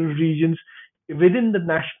peripheral regions within the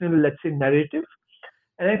national, let's say, narrative.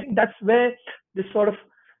 And I think that's where this sort of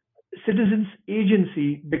citizens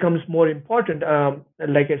agency becomes more important.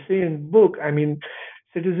 Like I say in the book, I mean,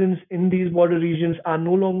 citizens in these border regions are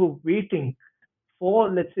no longer waiting for,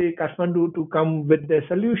 let's say, Kathmandu to come with their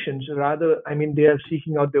solutions. Rather, I mean, they are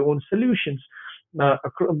seeking out their own solutions.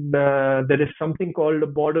 There is something called a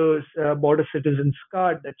border citizens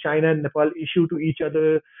card that China and Nepal issue to each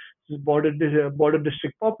other border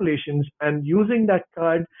district populations, and using that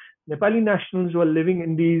card, Nepali nationals who are living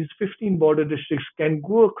in these 15 border districts can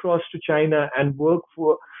go across to China and work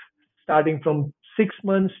for starting from 6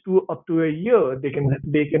 months to up to a year. They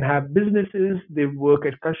can have businesses. They work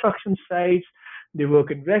at construction sites. They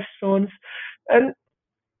work in restaurants, and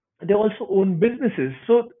they also own businesses.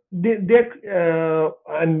 So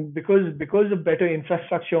and because of better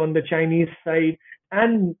infrastructure on the Chinese side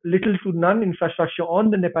and little to none infrastructure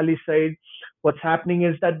on the Nepali side, what's happening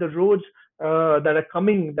is that the roads that are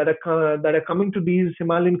coming to these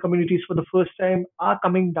Himalayan communities for the first time are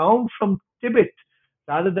coming down from Tibet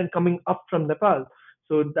rather than coming up from Nepal.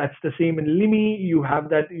 So that's the same in Limi. You have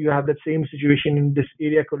that same situation in this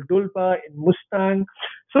area called Dolpa in Mustang.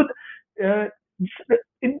 So uh,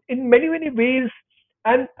 in many ways,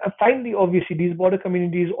 and finally, obviously, these border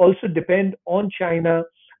communities also depend on China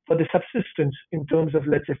for the subsistence in terms of,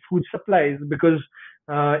 let's say, food supplies, because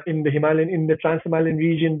in the Trans-Himalayan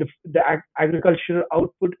region, the agricultural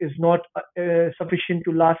output is not sufficient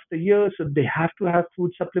to last a year, so they have to have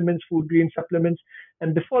food supplements, food grain supplements.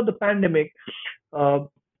 And before the pandemic, the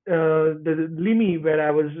Limi where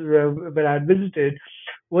I had visited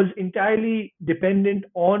was entirely dependent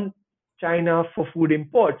on China for food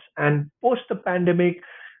imports. And post the pandemic,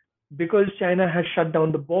 because China has shut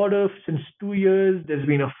down the border since 2 years, there's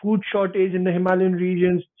been a food shortage in the Himalayan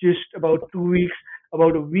regions. Just about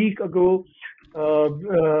a week ago,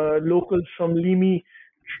 locals from Limi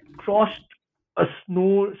crossed a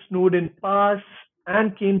snowed-in pass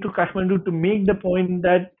and came to Kathmandu to make the point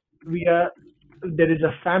that we are there is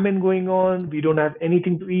a famine going on. We don't have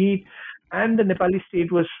anything to eat, and the Nepali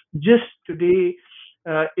state was just today.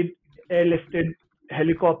 It airlifted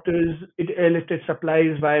helicopters. It airlifted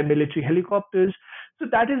supplies via military helicopters. So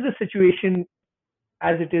that is the situation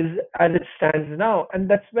as it stands now, and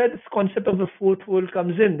that's where this concept of the fourth world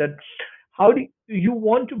comes in. That how do you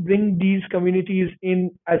want to bring these communities in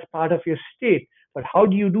as part of your state, but how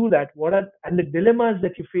do you do that? What are and the dilemmas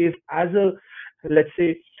that you face as a, let's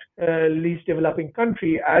say, least developing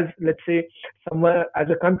country, as, let's say, somewhere as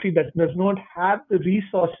a country that does not have the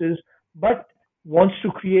resources but wants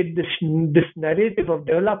to create this narrative of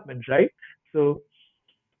development, right? So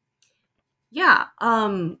Yeah.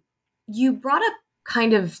 You brought up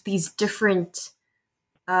kind of these different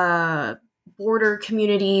uh, border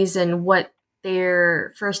communities and what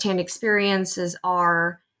their firsthand experiences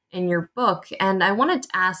are in your book. And I wanted to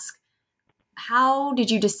ask, how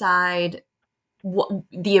did you decide what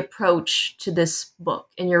the approach to this book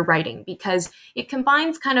in your writing? Because it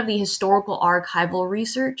combines kind of the historical archival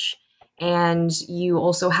research, and you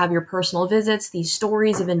also have your personal visits, these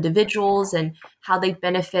stories of individuals and how they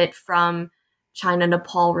benefit from China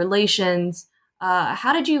Nepal relations.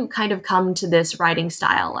 How did you kind of come to this writing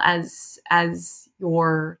style as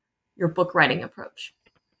your book writing approach?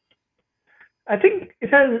 I think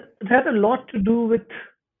it had a lot to do with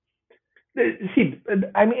see.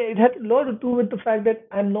 I mean, it had a lot to do with the fact that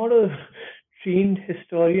I'm not a trained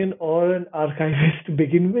historian or an archivist to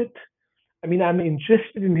begin with. I mean, I'm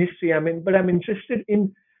interested in history. But I'm interested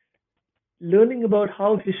in learning about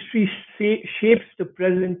how history shapes the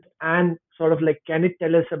present, and sort of like, can it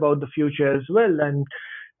tell us about the future as well? And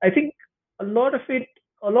I think a lot of it,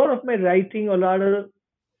 a lot of my writing, a lot of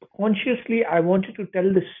consciously, I wanted to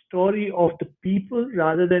tell the story of the people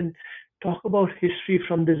rather than talk about history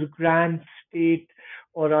from this grand state,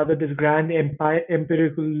 or rather this grand empire,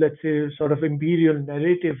 empirical, let's say, sort of imperial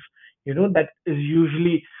narrative. That is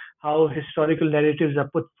usually how historical narratives are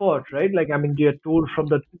put forth, right? Like, I mean, they are told from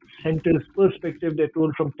the center's perspective, they're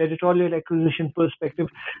told from territorial acquisition perspective.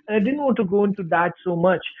 And I didn't want to go into that so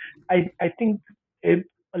much. I think a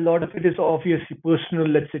lot of it is obviously personal,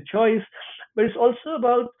 let's say, choice, but it's also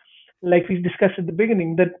about, like we discussed at the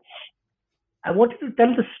beginning, that I wanted to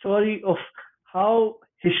tell the story of how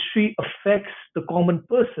history affects the common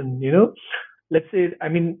person. Let's say, I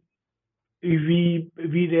mean, we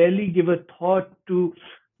rarely give a thought to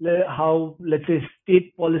how, let's say,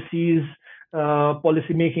 state policies,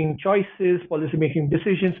 policy making choices, policy making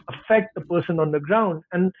decisions affect the person on the ground.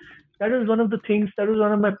 And that was one of the things, that was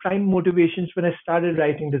one of my prime motivations when I started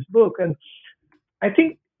writing this book. And I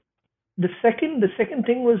think the second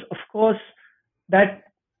thing was, of course, that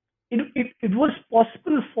it was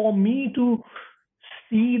possible for me to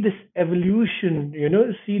see this evolution,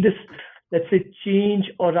 see this, let's say, change,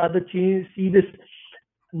 or rather change, see this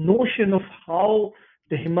notion of how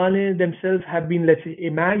the Himalayas themselves have been, let's say,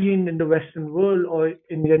 imagined in the Western world, or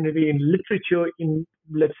in generally in literature, in,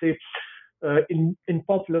 let's say, in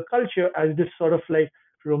popular culture, as this sort of like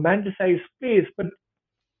romanticized place. But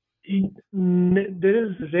there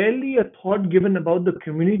is rarely a thought given about the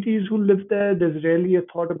communities who live there. There's rarely a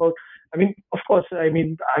thought about. I mean, of course, I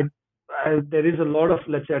mean, there is a lot of,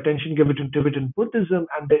 let's say, attention given to Tibetan Buddhism,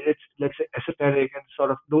 and it's, let's say, esoteric and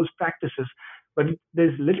sort of those practices. But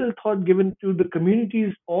there's little thought given to the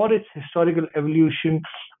communities or its historical evolution,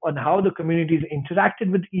 on how the communities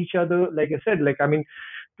interacted with each other. Like I said, like, I mean,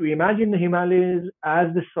 to imagine the Himalayas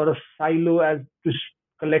as this sort of silo, as this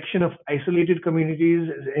collection of isolated communities,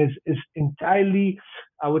 is entirely,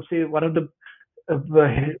 I would say, one of the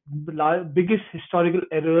biggest historical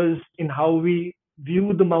errors in how we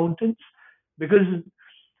view the mountains. Because,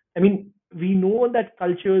 I mean, we know that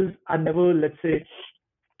cultures are never, let's say,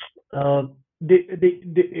 uh, they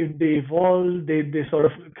evolve, they sort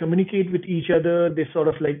of communicate with each other, they sort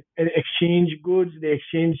of like exchange goods, they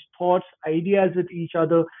exchange thoughts, ideas with each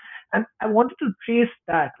other. And I wanted to trace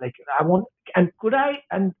that, like, and could I,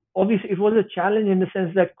 and obviously it was a challenge in the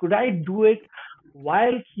sense that, could I do it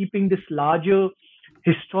while keeping this larger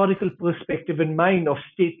historical perspective in mind of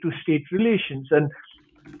state to state relations. And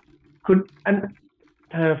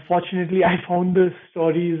fortunately, I found the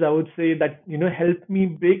stories, I would say, that, helped me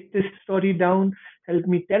break this story down, helped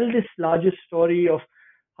me tell this larger story of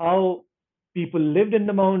how people lived in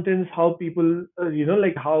the mountains, how people,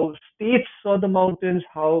 like how states saw the mountains,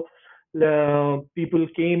 how people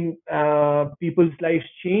came, people's lives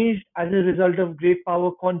changed as a result of great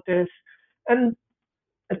power contests. And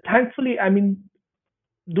thankfully, I mean,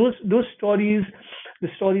 those stories, the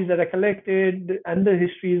stories that I collected and the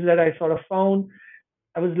histories that I sort of found,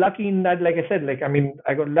 I was lucky in that, like I said, like, I mean,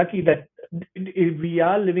 I got lucky that we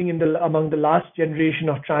are living in the among the last generation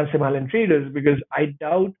of trans-Himalayan traders, because I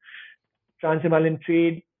doubt trans-Himalayan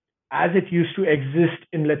trade as it used to exist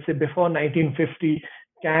in, let's say, before 1950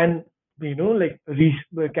 can, like,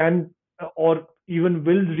 can, or even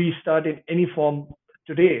will restart in any form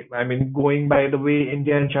today. I mean, going by the way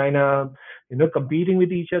India and China, competing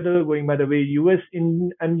with each other, going by the way US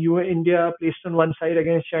and India are placed on one side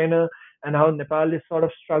against China, and how Nepal is sort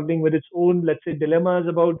of struggling with its own, let's say, dilemmas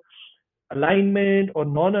about alignment or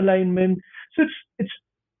non-alignment. So it's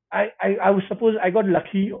I would suppose I got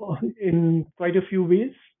lucky in quite a few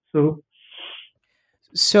ways.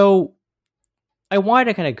 So I wanted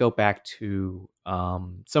to kind of go back to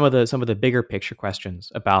some of the bigger picture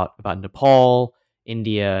questions about Nepal,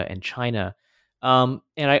 India, and China. And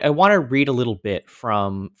I want to read a little bit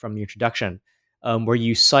from the introduction, where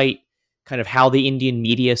you cite kind of how the Indian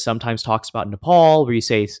media sometimes talks about Nepal, where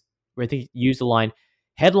I think you use the line,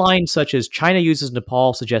 headlines such as "China uses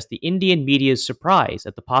Nepal" suggest the Indian media's surprise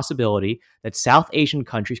at the possibility that South Asian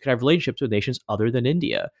countries could have relationships with nations other than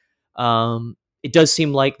India. It does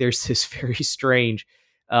seem like there's this very strange,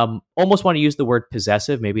 almost want to use the word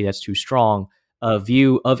possessive, maybe that's too strong,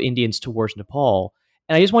 view of Indians towards Nepal.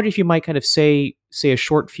 And I just wonder if you might kind of say a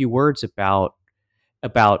short few words about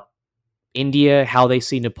India, how they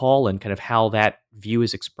see Nepal, and kind of how that view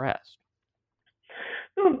is expressed.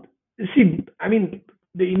 No, see, I mean,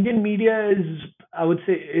 the Indian media is, I would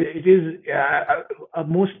say, it is a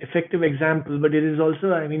most effective example, but it is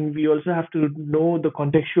also, I mean, we also have to know the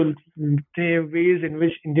contextual ways in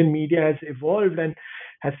which Indian media has evolved and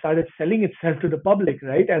has started selling itself to the public,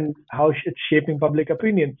 right? And how it's shaping public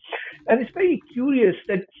opinion. And it's very curious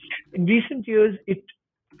that in recent years,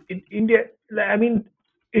 India, I mean,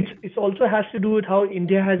 it's also has to do with how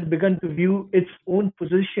India has begun to view its own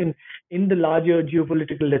position in the larger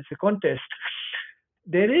geopolitical, let's say, contest.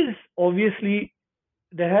 There is obviously,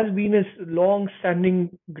 there has been a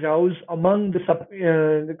long-standing grouse among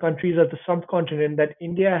the countries of the subcontinent, that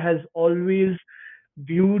India has always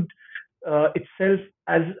viewed itself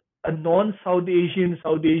as a non-South Asian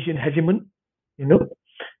South Asian hegemon, you know,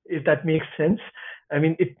 if that makes sense. I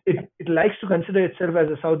mean, it likes to consider itself as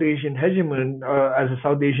a South Asian hegemon, as a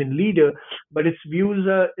South Asian leader, but its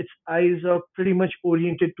eyes are pretty much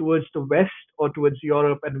oriented towards the West or towards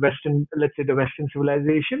Europe and Western, let's say the Western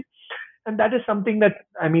civilization. And that is something that,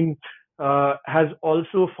 I mean, has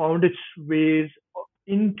also found its ways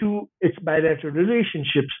into its bilateral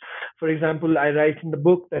relationships. For example, I write in the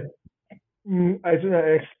book that I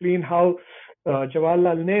explain how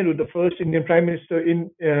Jawaharlal Nehru, the first Indian Prime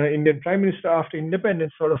Minister after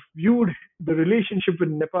independence, sort of viewed the relationship with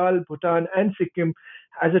Nepal, Bhutan, and Sikkim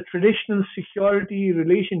as a traditional security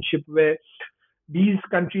relationship where these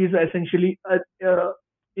countries are essentially,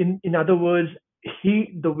 in other words,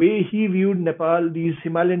 the way he viewed Nepal, these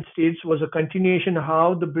Himalayan states, was a continuation of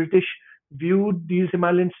how the British viewed these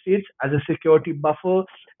Himalayan states as a security buffer,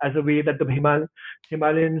 as a way that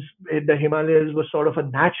Himalayans, the Himalayas was sort of a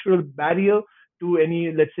natural barrier to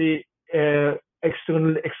any, let's say,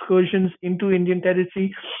 external excursions into Indian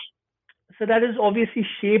territory. So that has obviously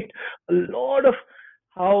shaped a lot of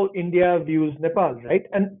how India views Nepal, right?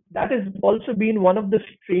 And that has also been one of the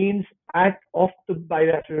strains of the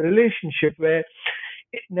bilateral relationship, where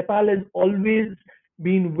Nepal has always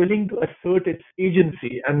been willing to assert its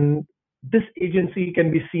agency, and this agency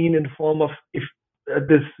can be seen in the form of if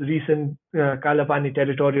this recent Kalapani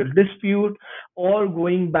territorial dispute, or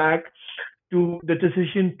going back to the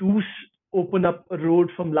decision to open up a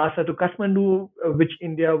road from Lhasa to Kathmandu, which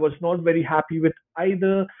India was not very happy with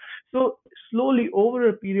either. So slowly, over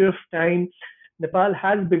a period of time, Nepal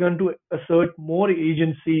has begun to assert more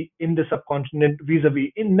agency in the subcontinent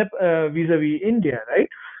vis-a-vis India, right?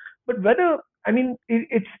 But whether, I mean,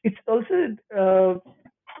 it's also,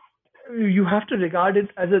 you have to regard it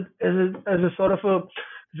as a sort of a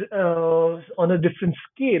on a different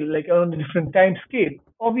scale, like on a different time scale.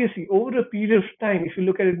 Obviously, over a period of time, if you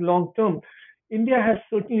look at it long term, India has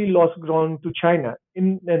certainly lost ground to China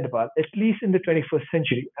in Nepal, at least in the 21st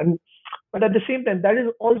century. And but at the same time, that is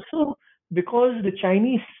also because the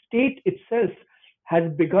Chinese state itself has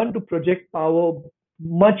begun to project power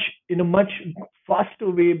much in a much faster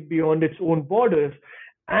way beyond its own borders,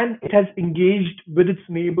 and it has engaged with its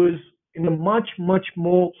neighbors in a much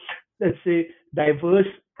more, let's say, diverse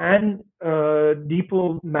and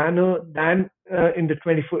deeper manner than in the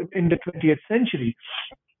 20th century.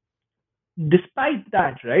 Despite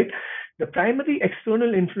that, right, the primary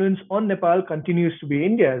external influence on Nepal continues to be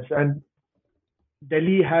India's, and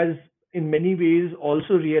Delhi has, in many ways,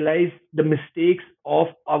 also realized the mistakes of,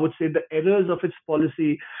 I would say, the errors of its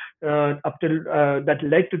policy up till that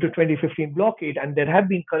led to the 2015 blockade, and there have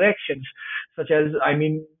been corrections, such as, I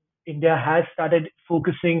mean, India has started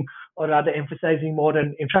focusing, or rather emphasizing, more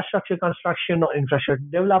on infrastructure construction or infrastructure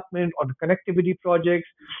development or connectivity projects.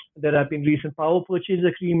 There have been recent power purchase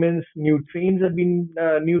agreements. New train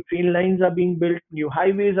lines are being built. New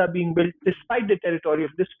highways are being built, despite the territorial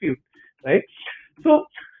dispute, right? So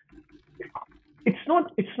it's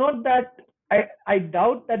not that I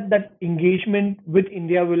doubt that engagement with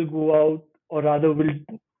India will go out, or rather will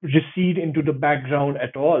recede into the background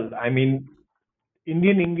at all. I mean,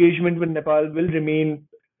 Indian engagement with Nepal will remain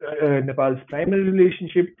Nepal's primary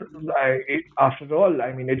relationship. After all,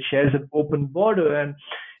 I mean, it shares an open border, and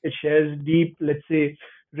it shares deep, let's say,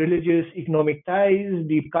 religious, economic ties,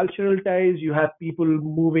 deep cultural ties. You have people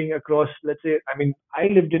moving across. Let's say, I mean, I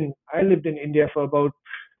lived in India for about.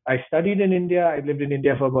 I studied in India. I lived in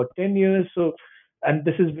India for about 10 years. So, and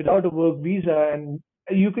this is without a work visa, and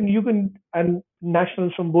and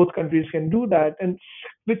nationals from both countries can do that. And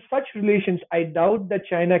with such relations, I doubt that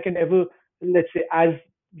China can ever, let's say, as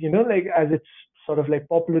like as it's sort of like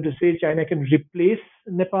popular to say, China can replace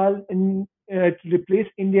replace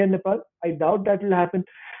India and Nepal. I doubt that will happen.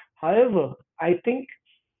 However, I think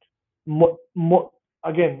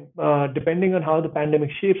again, depending on how the pandemic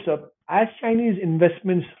shapes up, as Chinese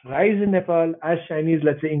investments rise in Nepal, as Chinese,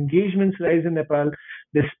 let's say, engagements rise in Nepal,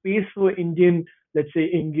 the space for Indian, let's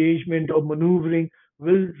say, engagement or maneuvering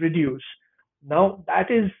will reduce. Now,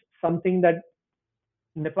 that is something that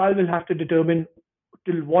Nepal will have to determine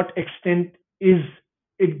till what extent is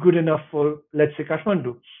it good enough for, let's say,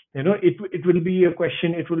 Kathmandu. It will be a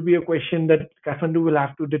question. It will be a question that Kathmandu will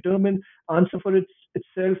have to determine, answer for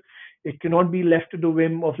itself. It cannot be left to the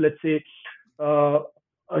whim of, let's say,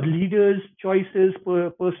 a leader's choices,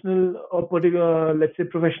 personal or particular, let's say,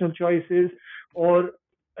 professional choices, or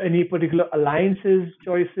any particular alliances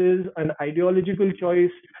choices, an ideological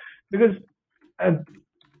choice, because uh,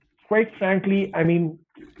 quite frankly, I mean,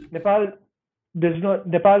 Nepal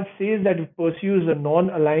Nepal says that it pursues a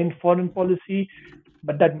non-aligned foreign policy,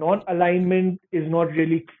 but that non-alignment is not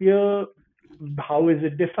really clear how is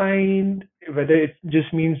it defined, whether it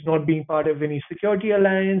just means not being part of any security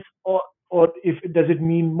alliance, or if does it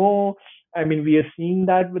mean more. I mean, we are seeing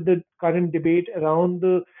that with the current debate around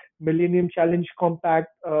the Millennium Challenge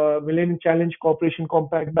Cooperation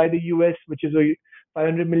Compact by the US, which is a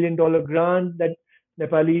 $500 million grant that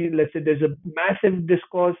Nepali, let's say there's a massive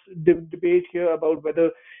discourse debate here about whether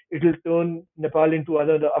it will turn Nepal into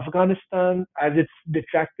another Afghanistan, as its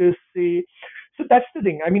detractors say. So that's the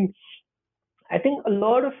thing. I mean, I think a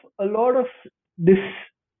lot of this,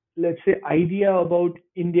 let's say, idea about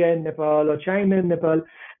India and Nepal or China and Nepal,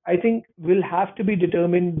 I think will have to be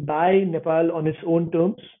determined by Nepal on its own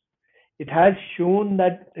terms. It has shown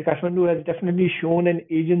that Kathmandu has definitely shown an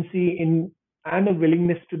agency in and a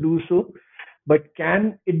willingness to do so, but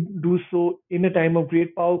can it do so in a time of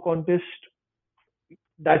great power contest?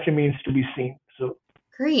 That remains to be seen. So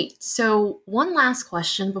Great. So, one last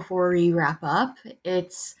question before we wrap up.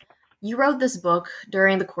 It's You wrote this book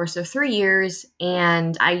during the course of 3 years,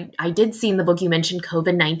 and I did see in the book you mentioned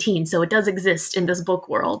COVID-19, so it does exist in this book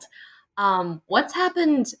world. What's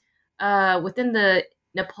happened within the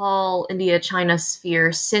Nepal, India, China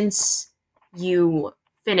sphere since you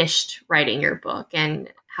finished writing your book,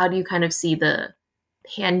 and how do you kind of see the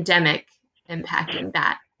pandemic impacting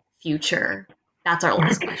that future? That's our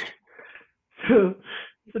last question. So,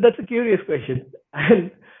 so that's a curious question, and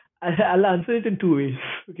I'll answer it in two ways.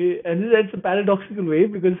 Okay, and that's a paradoxical way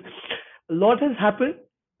because a lot has happened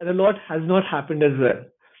and a lot has not happened as well.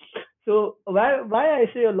 So why I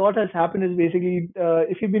say a lot has happened is basically,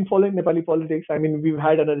 if you've been following Nepali politics, I mean, we've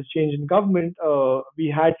had another change in government.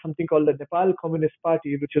 We had something called the Nepal Communist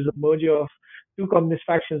Party, which was a merger of two communist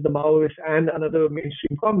factions, the Maoists and another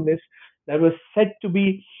mainstream communist, that was said to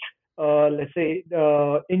be, let's say,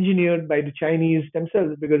 engineered by the Chinese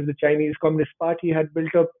themselves, because the Chinese Communist Party had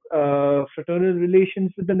built up fraternal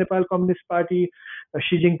relations with the Nepal Communist Party.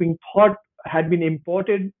 Xi Jinping thought had been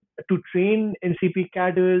imported to train NCP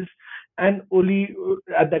cadres, and Oli,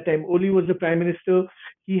 at that time, Oli was the prime minister.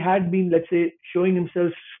 He had been, let's say, showing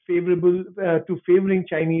himself favorable to favoring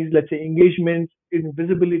Chinese, let's say, engagement in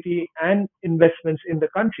visibility and investments in the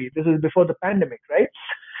country. This is before the pandemic, right?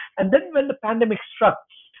 And then when the pandemic struck,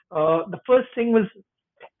 the first thing was,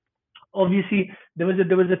 obviously, there was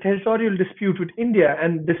a territorial dispute with India,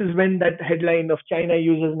 and this is when that headline of China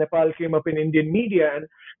uses Nepal came up in Indian media, and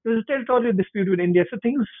there was a territorial dispute with India. So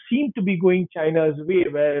things seemed to be going China's way,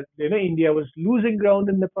 where India was losing ground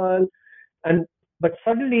in Nepal, and but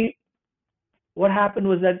suddenly what happened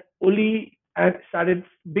was that Oli had started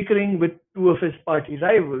bickering with two of his party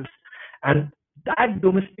rivals, and that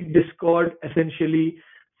domestic discord essentially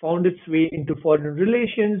found its way into foreign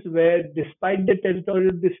relations, where despite the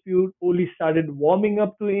territorial dispute, Oli started warming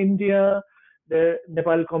up to India. The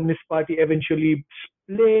Nepal Communist Party eventually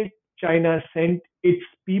split. China sent its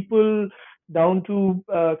people down to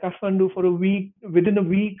Kathmandu for a week, within a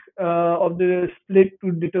week of the split,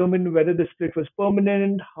 to determine whether the split was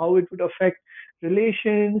permanent, how it would affect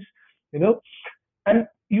relations, you know. And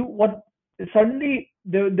you what suddenly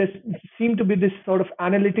there seemed to be this sort of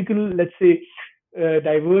analytical, let's say,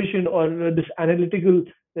 diversion, or this analytical,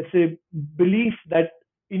 let's say, belief that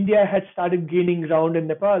India had started gaining ground in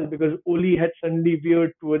Nepal because Oli had suddenly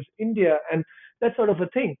veered towards India, and that sort of a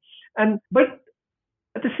thing. And but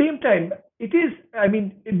at the same time, it is, I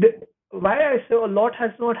mean, why I say a lot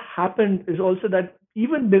has not happened is also that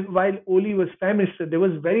even while Oli was prime minister, there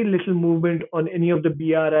was very little movement on any of the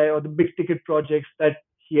BRI or the big ticket projects that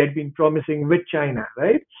he had been promising with China,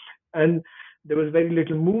 right? And there was very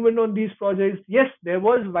little movement on these projects. Yes, there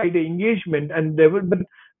was wider engagement, and there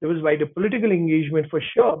was wider political engagement for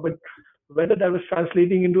sure. But whether that was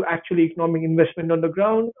translating into actually economic investment on the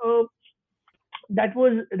ground,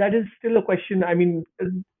 that is still a question. I mean,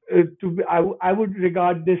 I would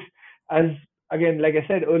regard this as, again, like I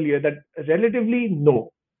said earlier, that relatively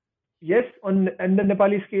no. Yes, on the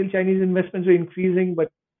Nepali scale, Chinese investments were increasing,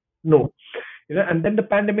 but no. And then the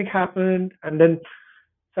pandemic happened, and then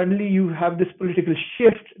suddenly you have this political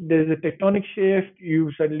shift. There's a tectonic shift.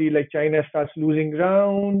 You suddenly, like, China starts losing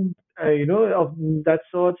ground, of that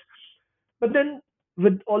sort. But then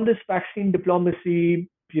with all this vaccine diplomacy,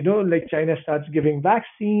 like, China starts giving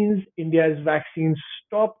vaccines, India's vaccines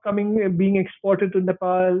stop being exported to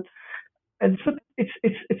Nepal. And so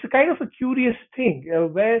it's a kind of a curious thing,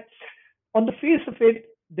 where on the face of it,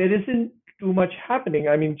 there isn't too much happening.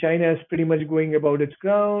 I mean, China is pretty much going about its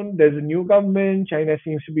ground. There's a new government. China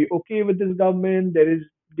seems to be okay with this government. There is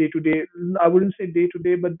day to day. I wouldn't say day to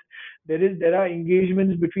day, but there are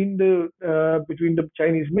engagements between the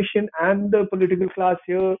Chinese mission and the political class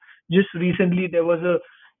here. Just recently, there was a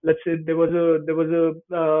let's say there was a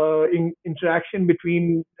interaction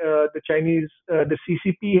between the Chinese, the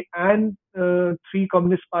CCP, and three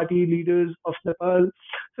Communist Party leaders of Nepal.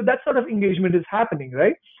 So that sort of engagement is happening,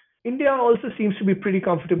 right? India also seems to be pretty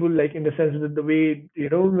comfortable, like in the sense that the way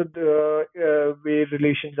with the way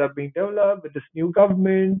relations are being developed with this new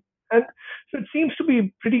government, and so it seems to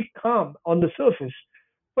be pretty calm on the surface.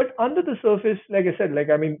 But under the surface, like I said,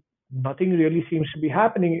 nothing really seems to be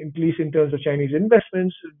happening, at least in terms of Chinese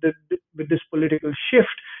investments. With this political shift,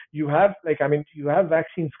 you have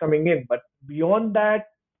vaccines coming in, but beyond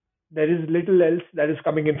that, there is little else that is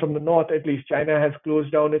coming in from the north. At least China has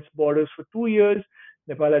closed down its borders for 2 years.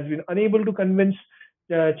 Nepal has been unable to convince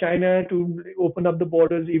China to open up the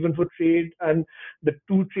borders even for trade. And the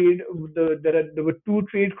two trade, there were two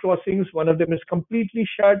trade crossings. One of them is completely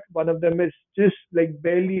shut. One of them is just like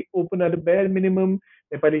barely open at a bare minimum.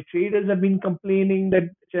 Nepali traders have been complaining that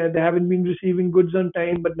they haven't been receiving goods on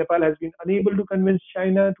time, but Nepal has been unable to convince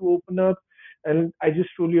China to open up. And I just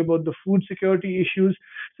told you about the food security issues.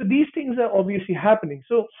 So these things are obviously happening.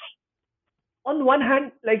 So on one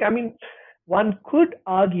hand, one could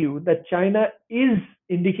argue that China is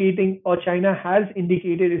indicating, or China has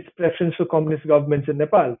indicated its preference for communist governments in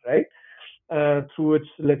Nepal, right? Through its,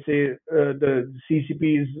 let's say, the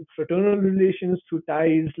CCP's fraternal relations, through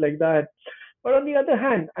ties like that. But on the other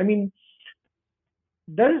hand,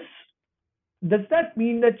 does does that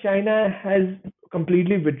mean that China has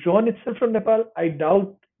completely withdrawn itself from Nepal? I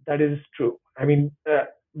doubt that is true.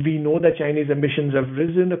 We know that Chinese ambitions have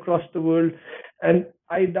risen across the world, and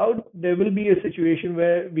I doubt there will be a situation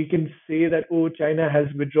where we can say that, oh, China has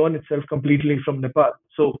withdrawn itself completely from Nepal.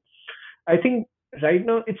 So I think right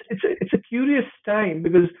now it's a curious time,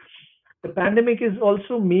 because the pandemic is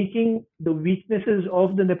also making the weaknesses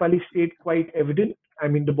of the Nepali state quite evident.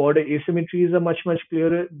 The border asymmetries are much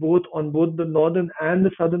clearer, both on both the northern and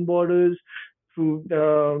the southern borders. Through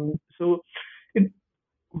so, it,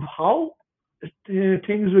 how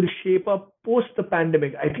things will shape up post the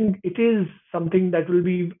pandemic, I think it is something that will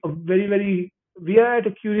be a very, very. We are at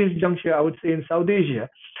a curious juncture, I would say, in South Asia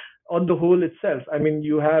on the whole itself.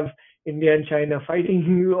 You have India and China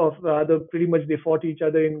fighting, of rather pretty much they fought each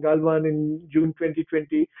other in Galwan in June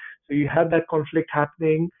 2020. So you have that conflict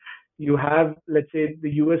happening. You have, let's say, the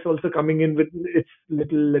US also coming in with its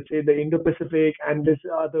little, let's say, the Indo-Pacific and this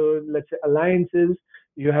other, let's say, alliances.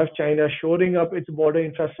 You have China shoring up its border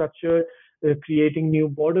infrastructure, creating new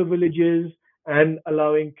border villages, and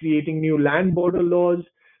creating new land border laws.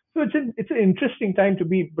 So it's an interesting time to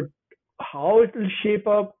be, but how it will shape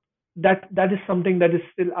up, that is something that is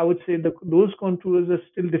still, I would say, those contours are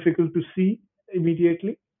still difficult to see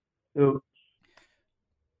immediately.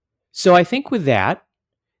 So I think with that,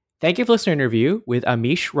 thank you for listening to an interview with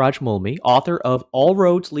Amish Rajmoulmi, author of All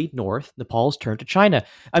Roads Lead North, Nepal's Turn to China.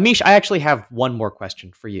 Amish, I actually have one more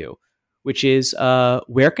question for you, which is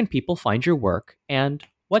where can people find your work and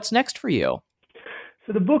what's next for you?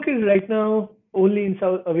 So the book is right now only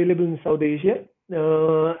available in South Asia.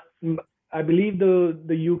 I believe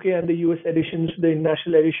the UK and the US editions, the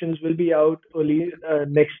international editions, will be out early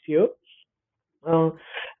next year.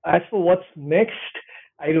 As for what's next,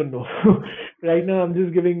 I don't know. Right now, I'm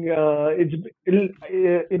just giving.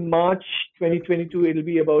 In March 2022, it'll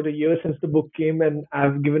be about a year since the book came, and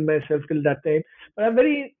I've given myself till that time. But I'm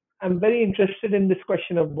very interested in this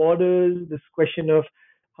question of borders, this question of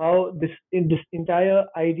how this entire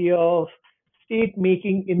idea of state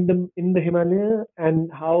making in the Himalaya, and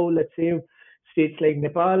how, let's say, states like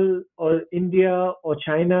Nepal or India or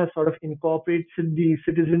China sort of incorporates the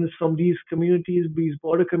citizens from these communities, these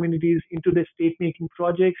border communities, into their state making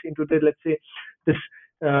projects, into their, let's say, this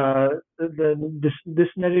this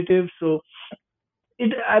narrative. So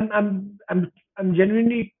I'm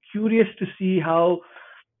genuinely curious to see how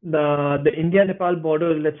the India Nepal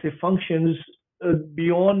border, let's say, functions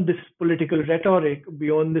beyond this political rhetoric,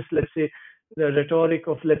 beyond this, let's say, the rhetoric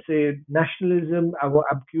of, let's say, nationalism.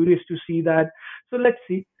 I'm curious to see that. So let's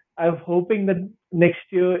see. I'm hoping that next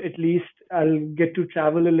year at least I'll get to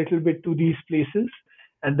travel a little bit to these places,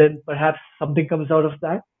 and then perhaps something comes out of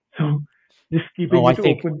that. So just keeping it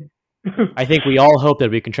open. I think we all hope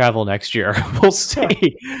that we can travel next year. We'll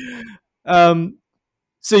see.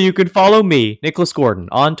 So you can follow me, Nicholas Gordon,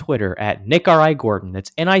 on Twitter at NickRIGordon.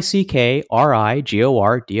 That's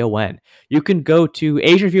NickRigordon. You can go to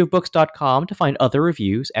AsianReviewOfBooks.com to find other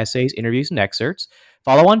reviews, essays, interviews, and excerpts.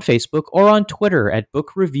 Follow on Facebook or on Twitter at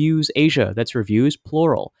Book Reviews Asia. That's reviews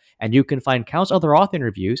plural. And you can find countless other author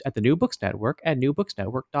interviews at the New Books Network at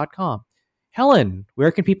newbooksnetwork.com. Helen,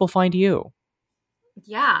 where can people find you?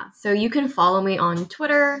 Yeah, so you can follow me on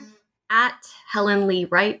Twitter at Helen Lee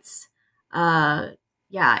Writes.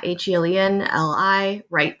 Yeah, HELENLI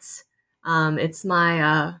writes. It's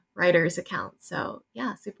my writer's account. So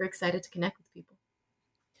yeah, super excited to connect with people.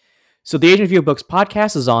 So the Asian Review of Books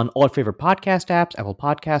podcast is on all favorite podcast apps, Apple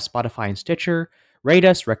Podcasts, Spotify, and Stitcher. Rate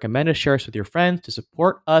us, recommend us, share us with your friends to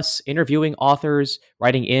support us interviewing authors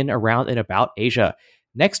writing in, around, and about Asia.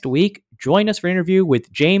 Next week, join us for an interview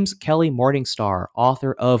with James Kelly Morningstar,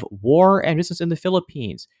 author of War and Business in the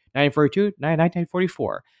Philippines,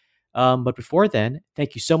 1942-1944. But before then,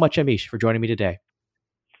 thank you so much, Amish, for joining me today.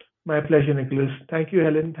 My pleasure, Nicholas. Thank you,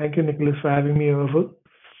 Helen. Thank you, Nicholas, for having me over.